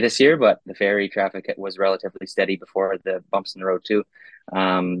ferry this year, but the ferry traffic was relatively steady before the bumps in the road too.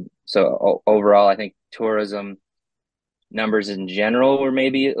 So overall, I think tourism numbers in general were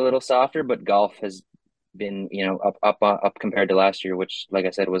maybe a little softer, but golf has been, up compared to last year, which, like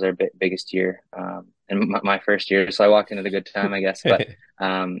I said, was our biggest year, and my first year. So I walked into the good time, I guess. But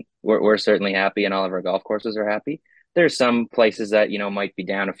we're certainly happy, and all of our golf courses are happy. There's some places that might be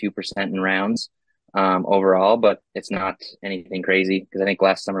down a few percent in rounds overall, but it's not anything crazy because I think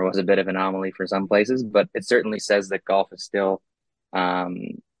last summer was a bit of an anomaly for some places. But it certainly says that golf is still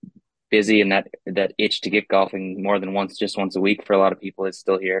busy, and that itch to get golfing more than just once a week for a lot of people is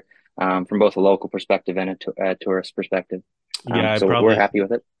still here. From both a local perspective and a tourist perspective. We're happy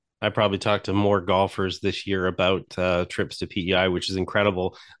with it. I probably talked to more golfers this year about trips to P.E.I, which is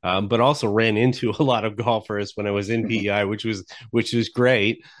incredible, but also ran into a lot of golfers when I was in P.E.I, which was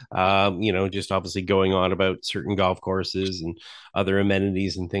great. Just obviously going on about certain golf courses and other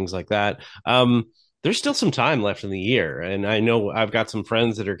amenities and things like that. There's still some time left in the year. And I know I've got some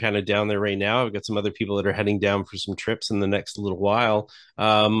friends that are kind of down there right now. I've got some other people that are heading down for some trips in the next little while.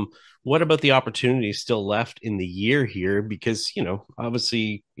 What about the opportunities still left in the year here? Because,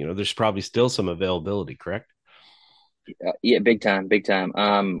 obviously, there's probably still some availability, correct? Yeah, big time.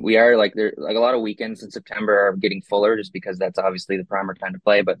 We are there, a lot of weekends in September are getting fuller just because that's obviously the primer time to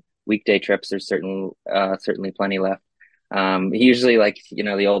play, but weekday trips, there's certainly plenty left. Usually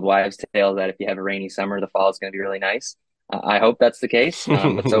the old wives' tale that if you have a rainy summer, the fall is going to be really nice. I hope that's the case.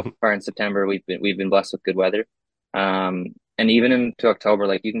 But so far in September, we've been blessed with good weather. And even into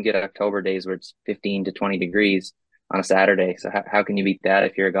October, you can get October days where it's 15 to 20 degrees on a Saturday. So how can you beat that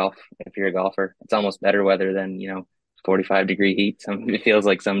if you're a golfer? It's almost better weather than, 45-degree heat. It feels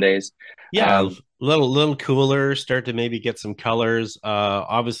like some days. Yeah, little cooler, start to maybe get some colors.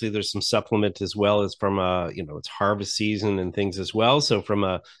 Obviously there's some supplement as well as from it's harvest season and things as well. So from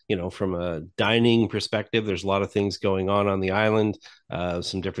a dining perspective, there's a lot of things going on the island,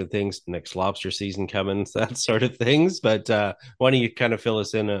 some different things, next lobster season coming, that sort of things. But why don't you kind of fill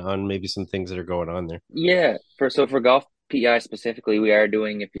us in on maybe some things that are going on there? Yeah, for golf P.E.I specifically, we are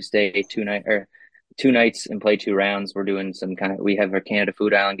doing, if you stay 2 nights and play 2 rounds, we're doing we have our Canada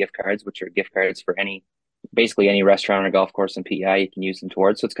Food Island gift cards, which are gift cards for basically any restaurant or golf course in P.E.I. you can use them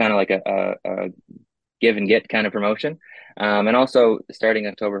towards. So it's kind of like a give and get kind of promotion. And also starting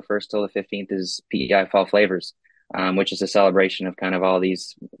October 1st till the 15th is P.E.I Fall Flavors, which is a celebration of kind of all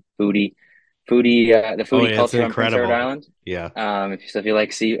these the foodie culture on Prince Edward Island. Yeah. If you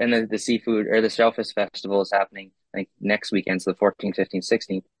like and the seafood or the Shellfish Festival is happening next weekend, so the 14th, 15th,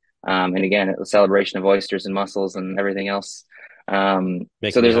 16th. And again, a celebration of oysters and mussels and everything else. So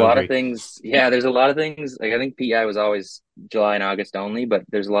there's a lot of things. Yeah, there's a lot of things. I think P.E.I was always July and August only, but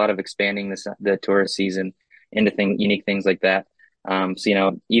there's a lot of expanding the tourist season into unique things like that.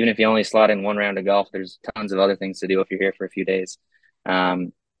 So even if you only slot in 1 round of golf, there's tons of other things to do if you're here for a few days.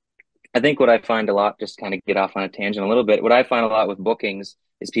 I think what I find a lot, just kind of get off on a tangent a little bit, what I find a lot with bookings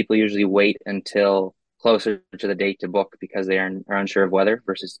is people usually wait until closer to the date to book because they are unsure of weather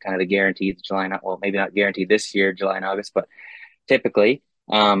versus kind of the guaranteed July, maybe not guaranteed this year, July and August, but typically.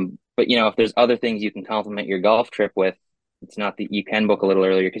 But if there's other things you can complement your golf trip with, it's not that you can book a little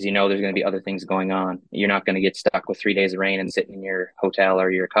earlier because there's going to be other things going on. You're not going to get stuck with 3 days of rain and sitting in your hotel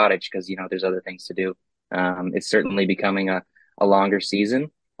or your cottage because, there's other things to do. It's certainly becoming a longer season.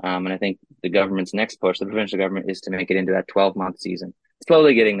 And I think the government's next push, the provincial government, is to make it into that 12-month season.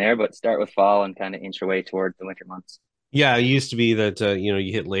 Slowly getting there, but start with fall and kind of inch your way towards the winter months. Yeah, it used to be that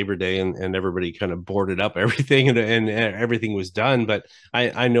you hit Labor Day and everybody kind of boarded up everything and everything was done. But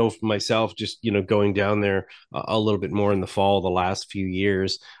I know for myself, just going down there a little bit more in the fall, the last few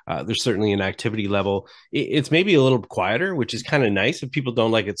years, there's certainly an activity level. It's maybe a little quieter, which is kind of nice. If people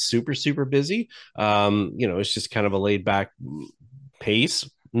don't like it super busy, it's just kind of a laid back pace.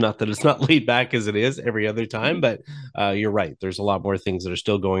 Not that it's not laid back as it is every other time, but you're right. There's a lot more things that are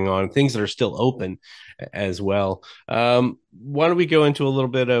still going on, things that are still open as well. Why don't we go into a little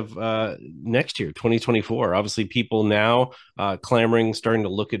bit of next year, 2024? Obviously, people now clamoring, starting to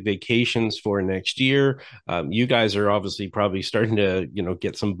look at vacations for next year. You guys are obviously probably starting to,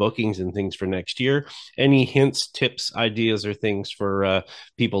 get some bookings and things for next year. Any hints, tips, ideas, or things for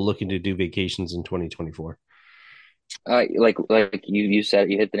people looking to do vacations in 2024? Like you said,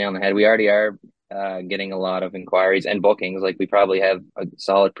 you hit the nail on the head. We already are getting a lot of inquiries and bookings. Like we probably have a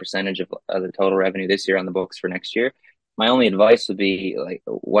solid percentage of the total revenue this year on the books for next year. My only advice would be like,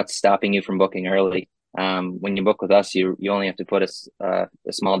 what's stopping you from booking early? When you book with us, you only have to put a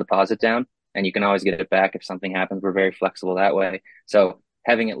small deposit down, and you can always get it back if something happens. We're very flexible that way. So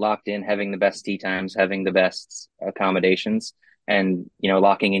having it locked in, having the best tee times, having the best accommodations, and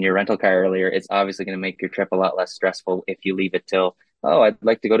locking in your rental car earlier, it's obviously going to make your trip a lot less stressful if you leave it till, oh, I'd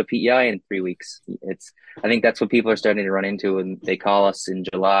like to go to P.E.I in 3 weeks. I think that's what people are starting to run into, and they call us in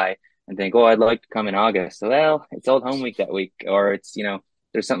July and think, oh, I'd like to come in August. So, well, it's Old Home Week that week, or it's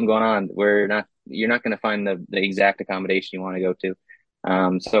there's something going on. You're not going to find the exact accommodation you want to go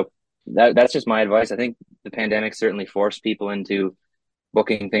to. So that's just my advice. I think the pandemic certainly forced people into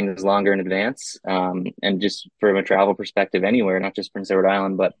booking things longer in advance, and just from a travel perspective anywhere, not just Prince Edward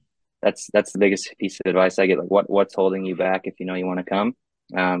Island. But that's the biggest piece of advice I get. Like, what's holding you back if you want to come?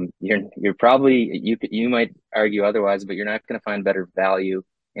 You're probably, you might argue otherwise, but you're not going to find better value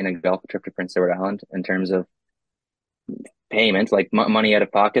in a golf trip to Prince Edward Island in terms of payment, like money out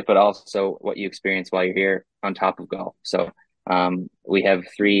of pocket, but also what you experience while you're here on top of golf. So we have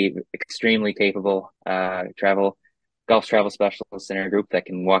 3 extremely capable golf travel specialists in our group that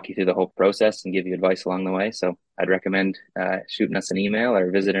can walk you through the whole process and give you advice along the way. So I'd recommend shooting us an email or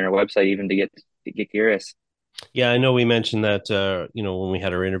visiting our website even to get curious. Yeah, I know we mentioned that, when we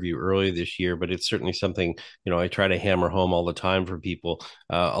had our interview earlier this year, but it's certainly something, I try to hammer home all the time for people.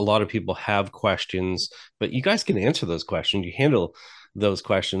 A lot of people have questions, but you guys can answer those questions. You handle those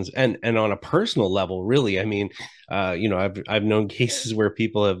questions, and on a personal level, really. I mean, I've known cases where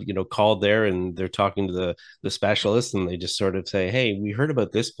people have, called there and they're talking to the specialist, and they just sort of say, hey, we heard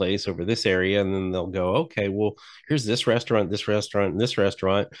about this place over this area, and then they'll go, okay, well, here's this restaurant, and this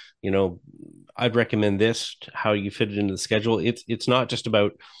restaurant. I'd recommend this, how you fit it into the schedule. It's not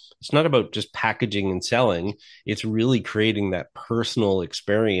about just packaging and selling. It's really creating that personal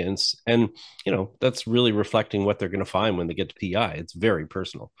experience. And, that's really reflecting what they're going to find when they get to P.E.I. It's very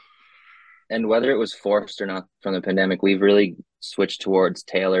personal. And whether it was forced or not from the pandemic, we've really switched towards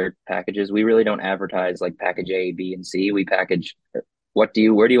tailored packages. We really don't advertise like package A, B, and C. We package, where do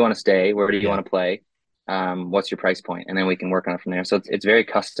you want to stay? Where do you want to play? What's your price point? And then we can work on it from there. So it's very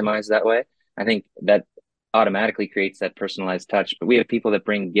customized that way. I think that automatically creates that personalized touch. But we have people that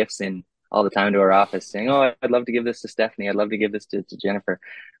bring gifts in all the time to our office saying, oh, I'd love to give this to Stephanie. I'd love to give this to Jennifer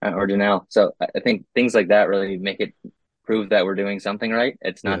or Janelle. So I think things like that really make it prove that we're doing something right.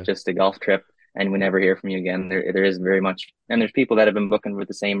 It's not just a golf trip and we never hear from you again. There is very much, and there's people that have been booking with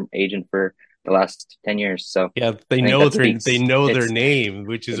the same agent for the last 10 years. So yeah, they know their name,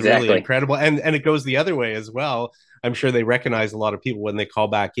 which is really incredible. And it goes the other way as well. I'm sure they recognize a lot of people when they call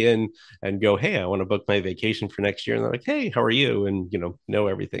back in and go, hey, I want to book my vacation for next year. And they're like, hey, how are you? And, know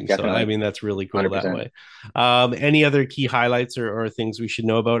everything. Definitely. So, I mean, that's really cool 100%. That way. Any other key highlights or things we should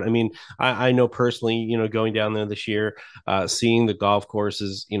know about? I mean, I know personally, going down there this year, seeing the golf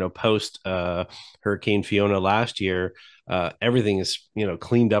courses, post Hurricane Fiona last year, everything is,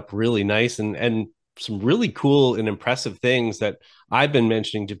 cleaned up really nice and some really cool and impressive things that I've been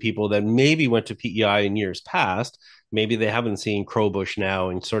mentioning to people that maybe went to P.E.I in years past. Maybe they haven't seen Crowbush now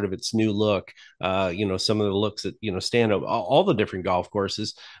and sort of its new look, some of the looks that, stand out, all the different golf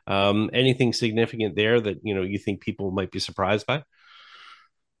courses. Anything significant there that, you think people might be surprised by?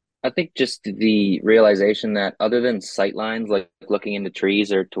 I think just the realization that other than sight lines, like looking into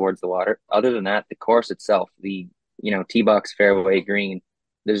trees or towards the water, other than that, the course itself, the, tee box, fairway, green,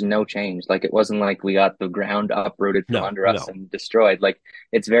 there's no change. Like it wasn't like we got the ground uprooted from under us and destroyed. Like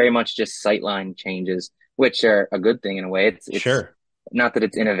it's very much just sightline changes, which are a good thing in a way. It's sure not that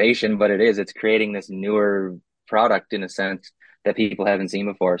it's innovation, but it is. It's creating this newer product in a sense that people haven't seen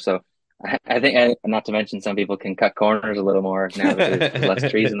before. So I think, not to mention, some people can cut corners a little more now that there's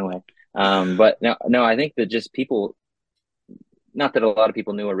less trees in the way. But no, I think that just people not that a lot of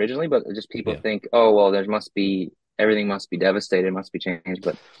people knew originally, but just people think, oh, well, everything must be devastated, must be changed,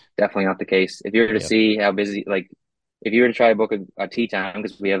 but definitely not the case. If you were to see how busy, like if you were to try to book a tee time,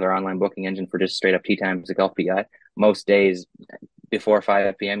 because we have our online booking engine for just straight up tee times at Golf P.E.I, most days before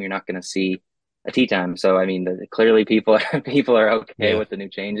 5 p.m., you're not going to see a tee time. So, I mean, clearly people are okay with the new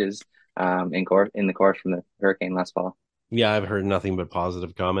changes in the course from the hurricane last fall. Yeah, I've heard nothing but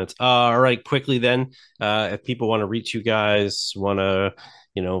positive comments. All right, quickly then, if people want to reach you guys, want to,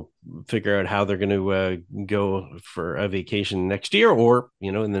 figure out how they're going to go for a vacation next year, or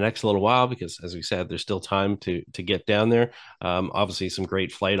in the next little while, because as we said, there's still time to get down there. Obviously, some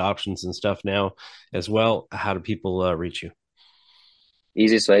great flight options and stuff now as well. How do people reach you?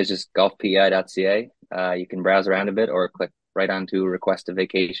 Easiest way is just golfpei.ca. You can browse around a bit or click right onto request a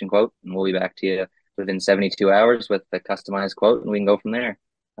vacation quote, and we'll be back to you within 72 hours with the customized quote, and we can go from there.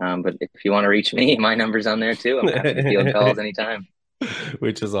 But if you want to reach me, my number's on there too. I'm happy to field calls anytime.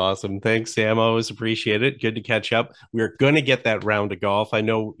 Which is awesome. Thanks, Sam. I always appreciate it. Good to catch up. We're going to get that round of golf. I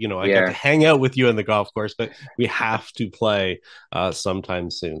know, I got to hang out with you on the golf course, but we have to play sometime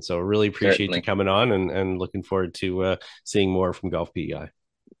soon. So really appreciate you coming on, and looking forward to seeing more from Golf P.E.I.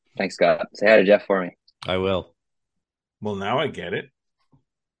 Thanks, Scott. Say hi to Jeff for me. I will. Well, now I get it.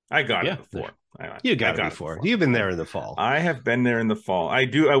 I got it before. You got it before. You've been there in the fall. I have been there in the fall. I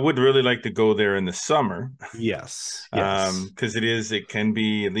would really like to go there in the summer. Yes. Because it can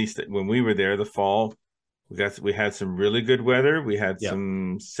be, at least when we were there, the fall, we had some really good weather. We had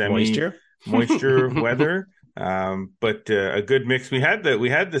some moisture weather. But a good mix. We had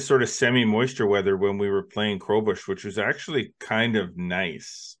the sort of semi-moisture weather when we were playing Crowbush, which was actually kind of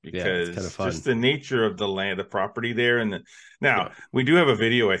nice because it's kind of fun. Just the nature of the land, the property there. And we do have a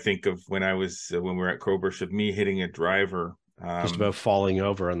video, I think, of when we were at Crowbush, of me hitting a driver. Just about falling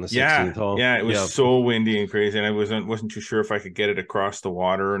over on the 16th hole. Yeah, it was so windy and crazy, and I wasn't too sure if I could get it across the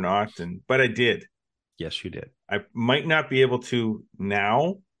water or not, but I did. Yes, you did. I might not be able to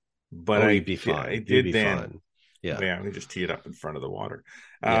now, but you'd be fine. I did then. Fine. Yeah, let me just tee it up in front of the water.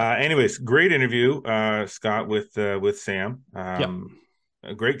 Anyways, great interview, Scott, with Sam.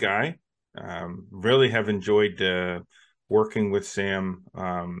 A great guy. Really have enjoyed working with Sam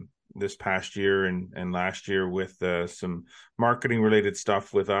this past year and last year with some marketing related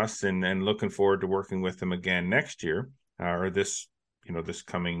stuff with us, and looking forward to working with him again next year, or this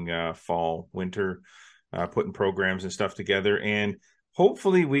coming fall, winter, putting programs and stuff together. And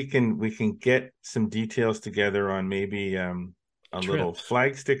hopefully we can get some details together on maybe a little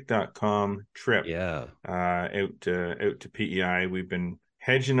flagstick.com trip out to PEI. We've been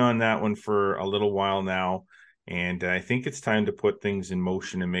hedging on that one for a little while now, and I think it's time to put things in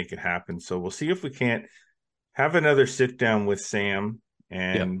motion and make it happen. So we'll see if we can't have another sit down with Sam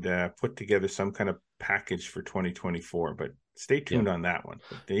and put together some kind of package for 2024. But stay tuned on that one.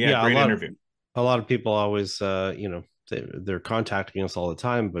 But, great interview. A lot of people always, they're contacting us all the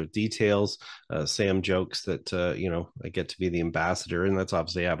time about details. Sam jokes that, I get to be the ambassador, and that's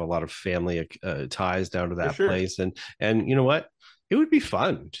obviously I have a lot of family ties down to that place. And you know what? It would be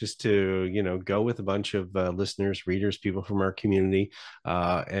fun just to, go with a bunch of listeners, readers, people from our community,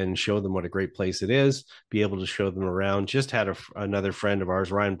 and show them what a great place it is, be able to show them around. Just had another friend of ours,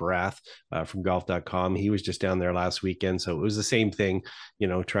 Ryan Barath from golf.com. He was just down there last weekend. So it was the same thing,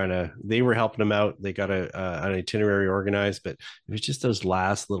 they were helping him out. They got an itinerary organized, but it was just those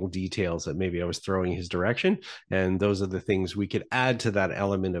last little details that maybe I was throwing his direction. And those are the things we could add to that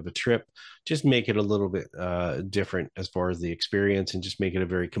element of a trip, just make it a little bit different as far as the experience, and just make it a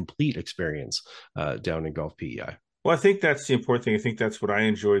very complete experience down in Golf PEI. Well, I think that's the important thing. I think that's what I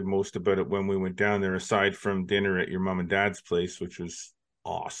enjoyed most about it when we went down there, aside from dinner at your mom and dad's place, which was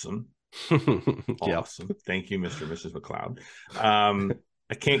awesome. Awesome. Thank you, Mr. and Mrs. McLeod.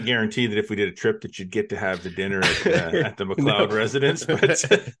 I can't guarantee that if we did a trip that you'd get to have the dinner at the McLeod residence, but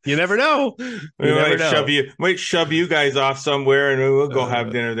you never know. Might shove you guys off somewhere, and we'll go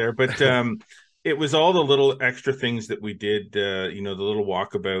have dinner there. But it was all the little extra things that we did. The little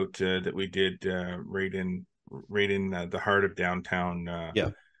walkabout that we did right in the heart of downtown.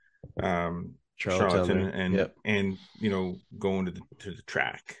 Charlottetown, and going to the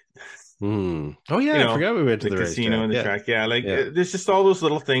track. Oh yeah, I forgot we went to the casino and the track. There's just all those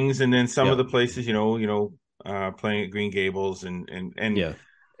little things, and then some of the places, playing at Green Gables, and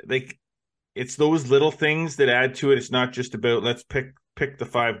it's those little things that add to it. It's not just about let's pick the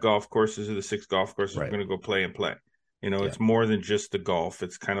 5 golf courses or the 6 golf courses we're going to go play. It's more than just the golf.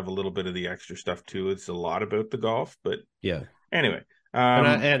 It's kind of a little bit of the extra stuff too. It's a lot about the golf, but anyway.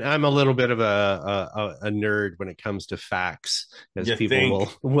 And I'm a little bit of a nerd when it comes to facts, as people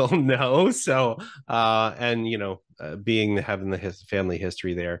will know. So, having the family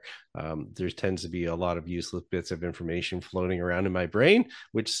history there, there tends to be a lot of useless bits of information floating around in my brain,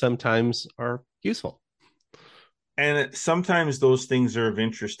 which sometimes are useful. And sometimes those things are of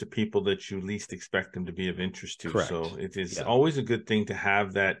interest to people that you least expect them to be of interest to. Correct. So it is always a good thing to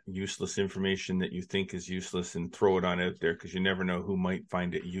have that useless information that you think is useless and throw it on out there, because you never know who might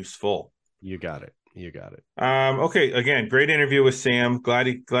find it useful. You got it. Okay. Again, great interview with Sam.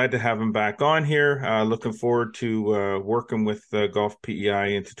 Glad to have him back on here. Looking forward to working with Golf P.E.I.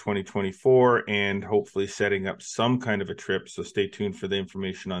 into 2024 and hopefully setting up some kind of a trip. So stay tuned for the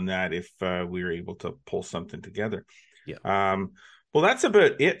information on that if we are able to pull something together. Yeah. Well, that's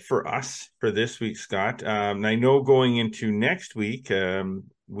about it for us for this week, Scott. And I know going into next week,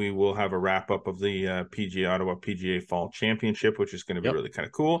 we will have a wrap up of the PGA Ottawa PGA Fall Championship, which is going to be really kind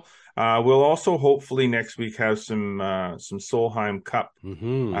of cool. We'll also hopefully next week have some Solheim Cup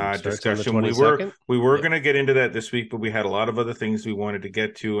discussion. We were going to get into that this week, but we had a lot of other things we wanted to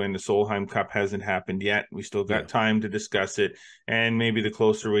get to, and the Solheim Cup hasn't happened yet. We still got time to discuss it, and maybe the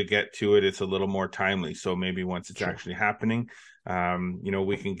closer we get to it, it's a little more timely. So maybe once it's actually happening,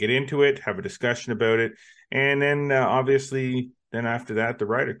 we can get into it, have a discussion about it, and then obviously. Then after that, the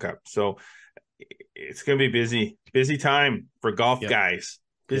Ryder Cup. So it's going to be busy time for golf guys.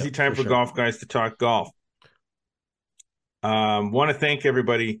 Busy time for golf guys to talk golf. Want to thank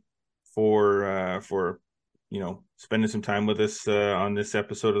everybody for spending some time with us on this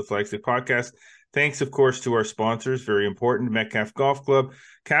episode of the Flagstick Podcast. Thanks, of course, to our sponsors, very important, Metcalfe Golf Club,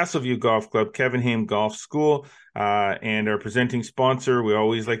 Castleview Golf Club, Kevin Haime Golf School, and our presenting sponsor. We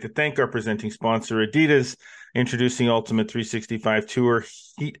always like to thank our presenting sponsor, Adidas, introducing Ultimate 365 Tour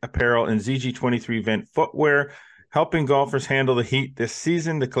Heat Apparel and ZG23 Vent Footwear, helping golfers handle the heat this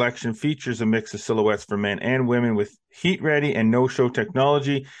season. The collection features a mix of silhouettes for men and women with heat-ready and no-show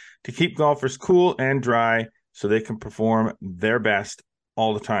technology to keep golfers cool and dry so they can perform their best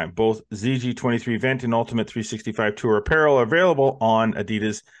all the time. Both ZG23 Vent and Ultimate 365 Tour Apparel are available on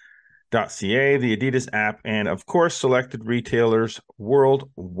adidas.ca, the Adidas app, and, of course, selected retailers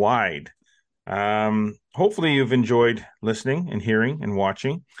worldwide. Hopefully you've enjoyed listening and hearing and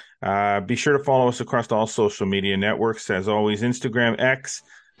watching. Be sure to follow us across all social media networks. As always, Instagram, X,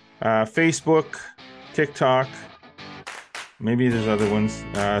 Facebook, TikTok. Maybe there's other ones.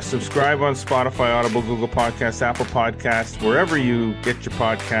 Subscribe on Spotify, Audible, Google Podcasts, Apple Podcasts, wherever you get your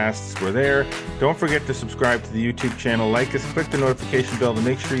podcasts. We're there. Don't forget to subscribe to the YouTube channel. Like us, click the notification bell to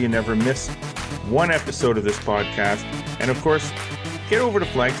make sure you never miss one episode of this podcast. And of course, get over to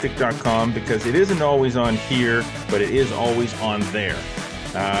flagstick.com, because it isn't always on here, but it is always on there.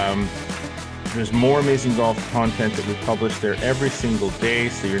 There's more amazing golf content that we publish there every single day,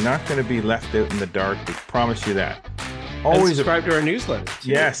 so you're not going to be left out in the dark. We promise you that. Always subscribe to our newsletter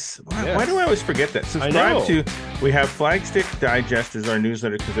too. Yes. Why do I always forget that? Subscribe to, we have Flagstick Digest as our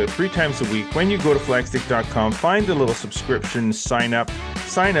newsletter, because they're 3 times a week. When you go to flagstick.com, find the little subscription, sign up.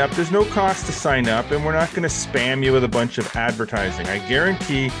 There's no cost to sign up, and we're not going to spam you with a bunch of advertising. I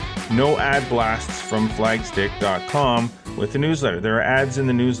guarantee no ad blasts from flagstick.com with the newsletter. There are ads in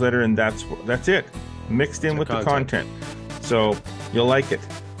the newsletter, and that's it, mixed in with the content. So you'll like it.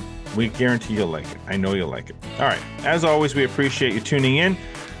 We guarantee you'll like it. I know you'll like it. All right. As always, we appreciate you tuning in.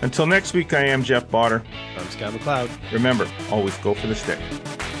 Until next week, I am Jeff Botter. I'm Scott McLeod. Remember, always go for the stick.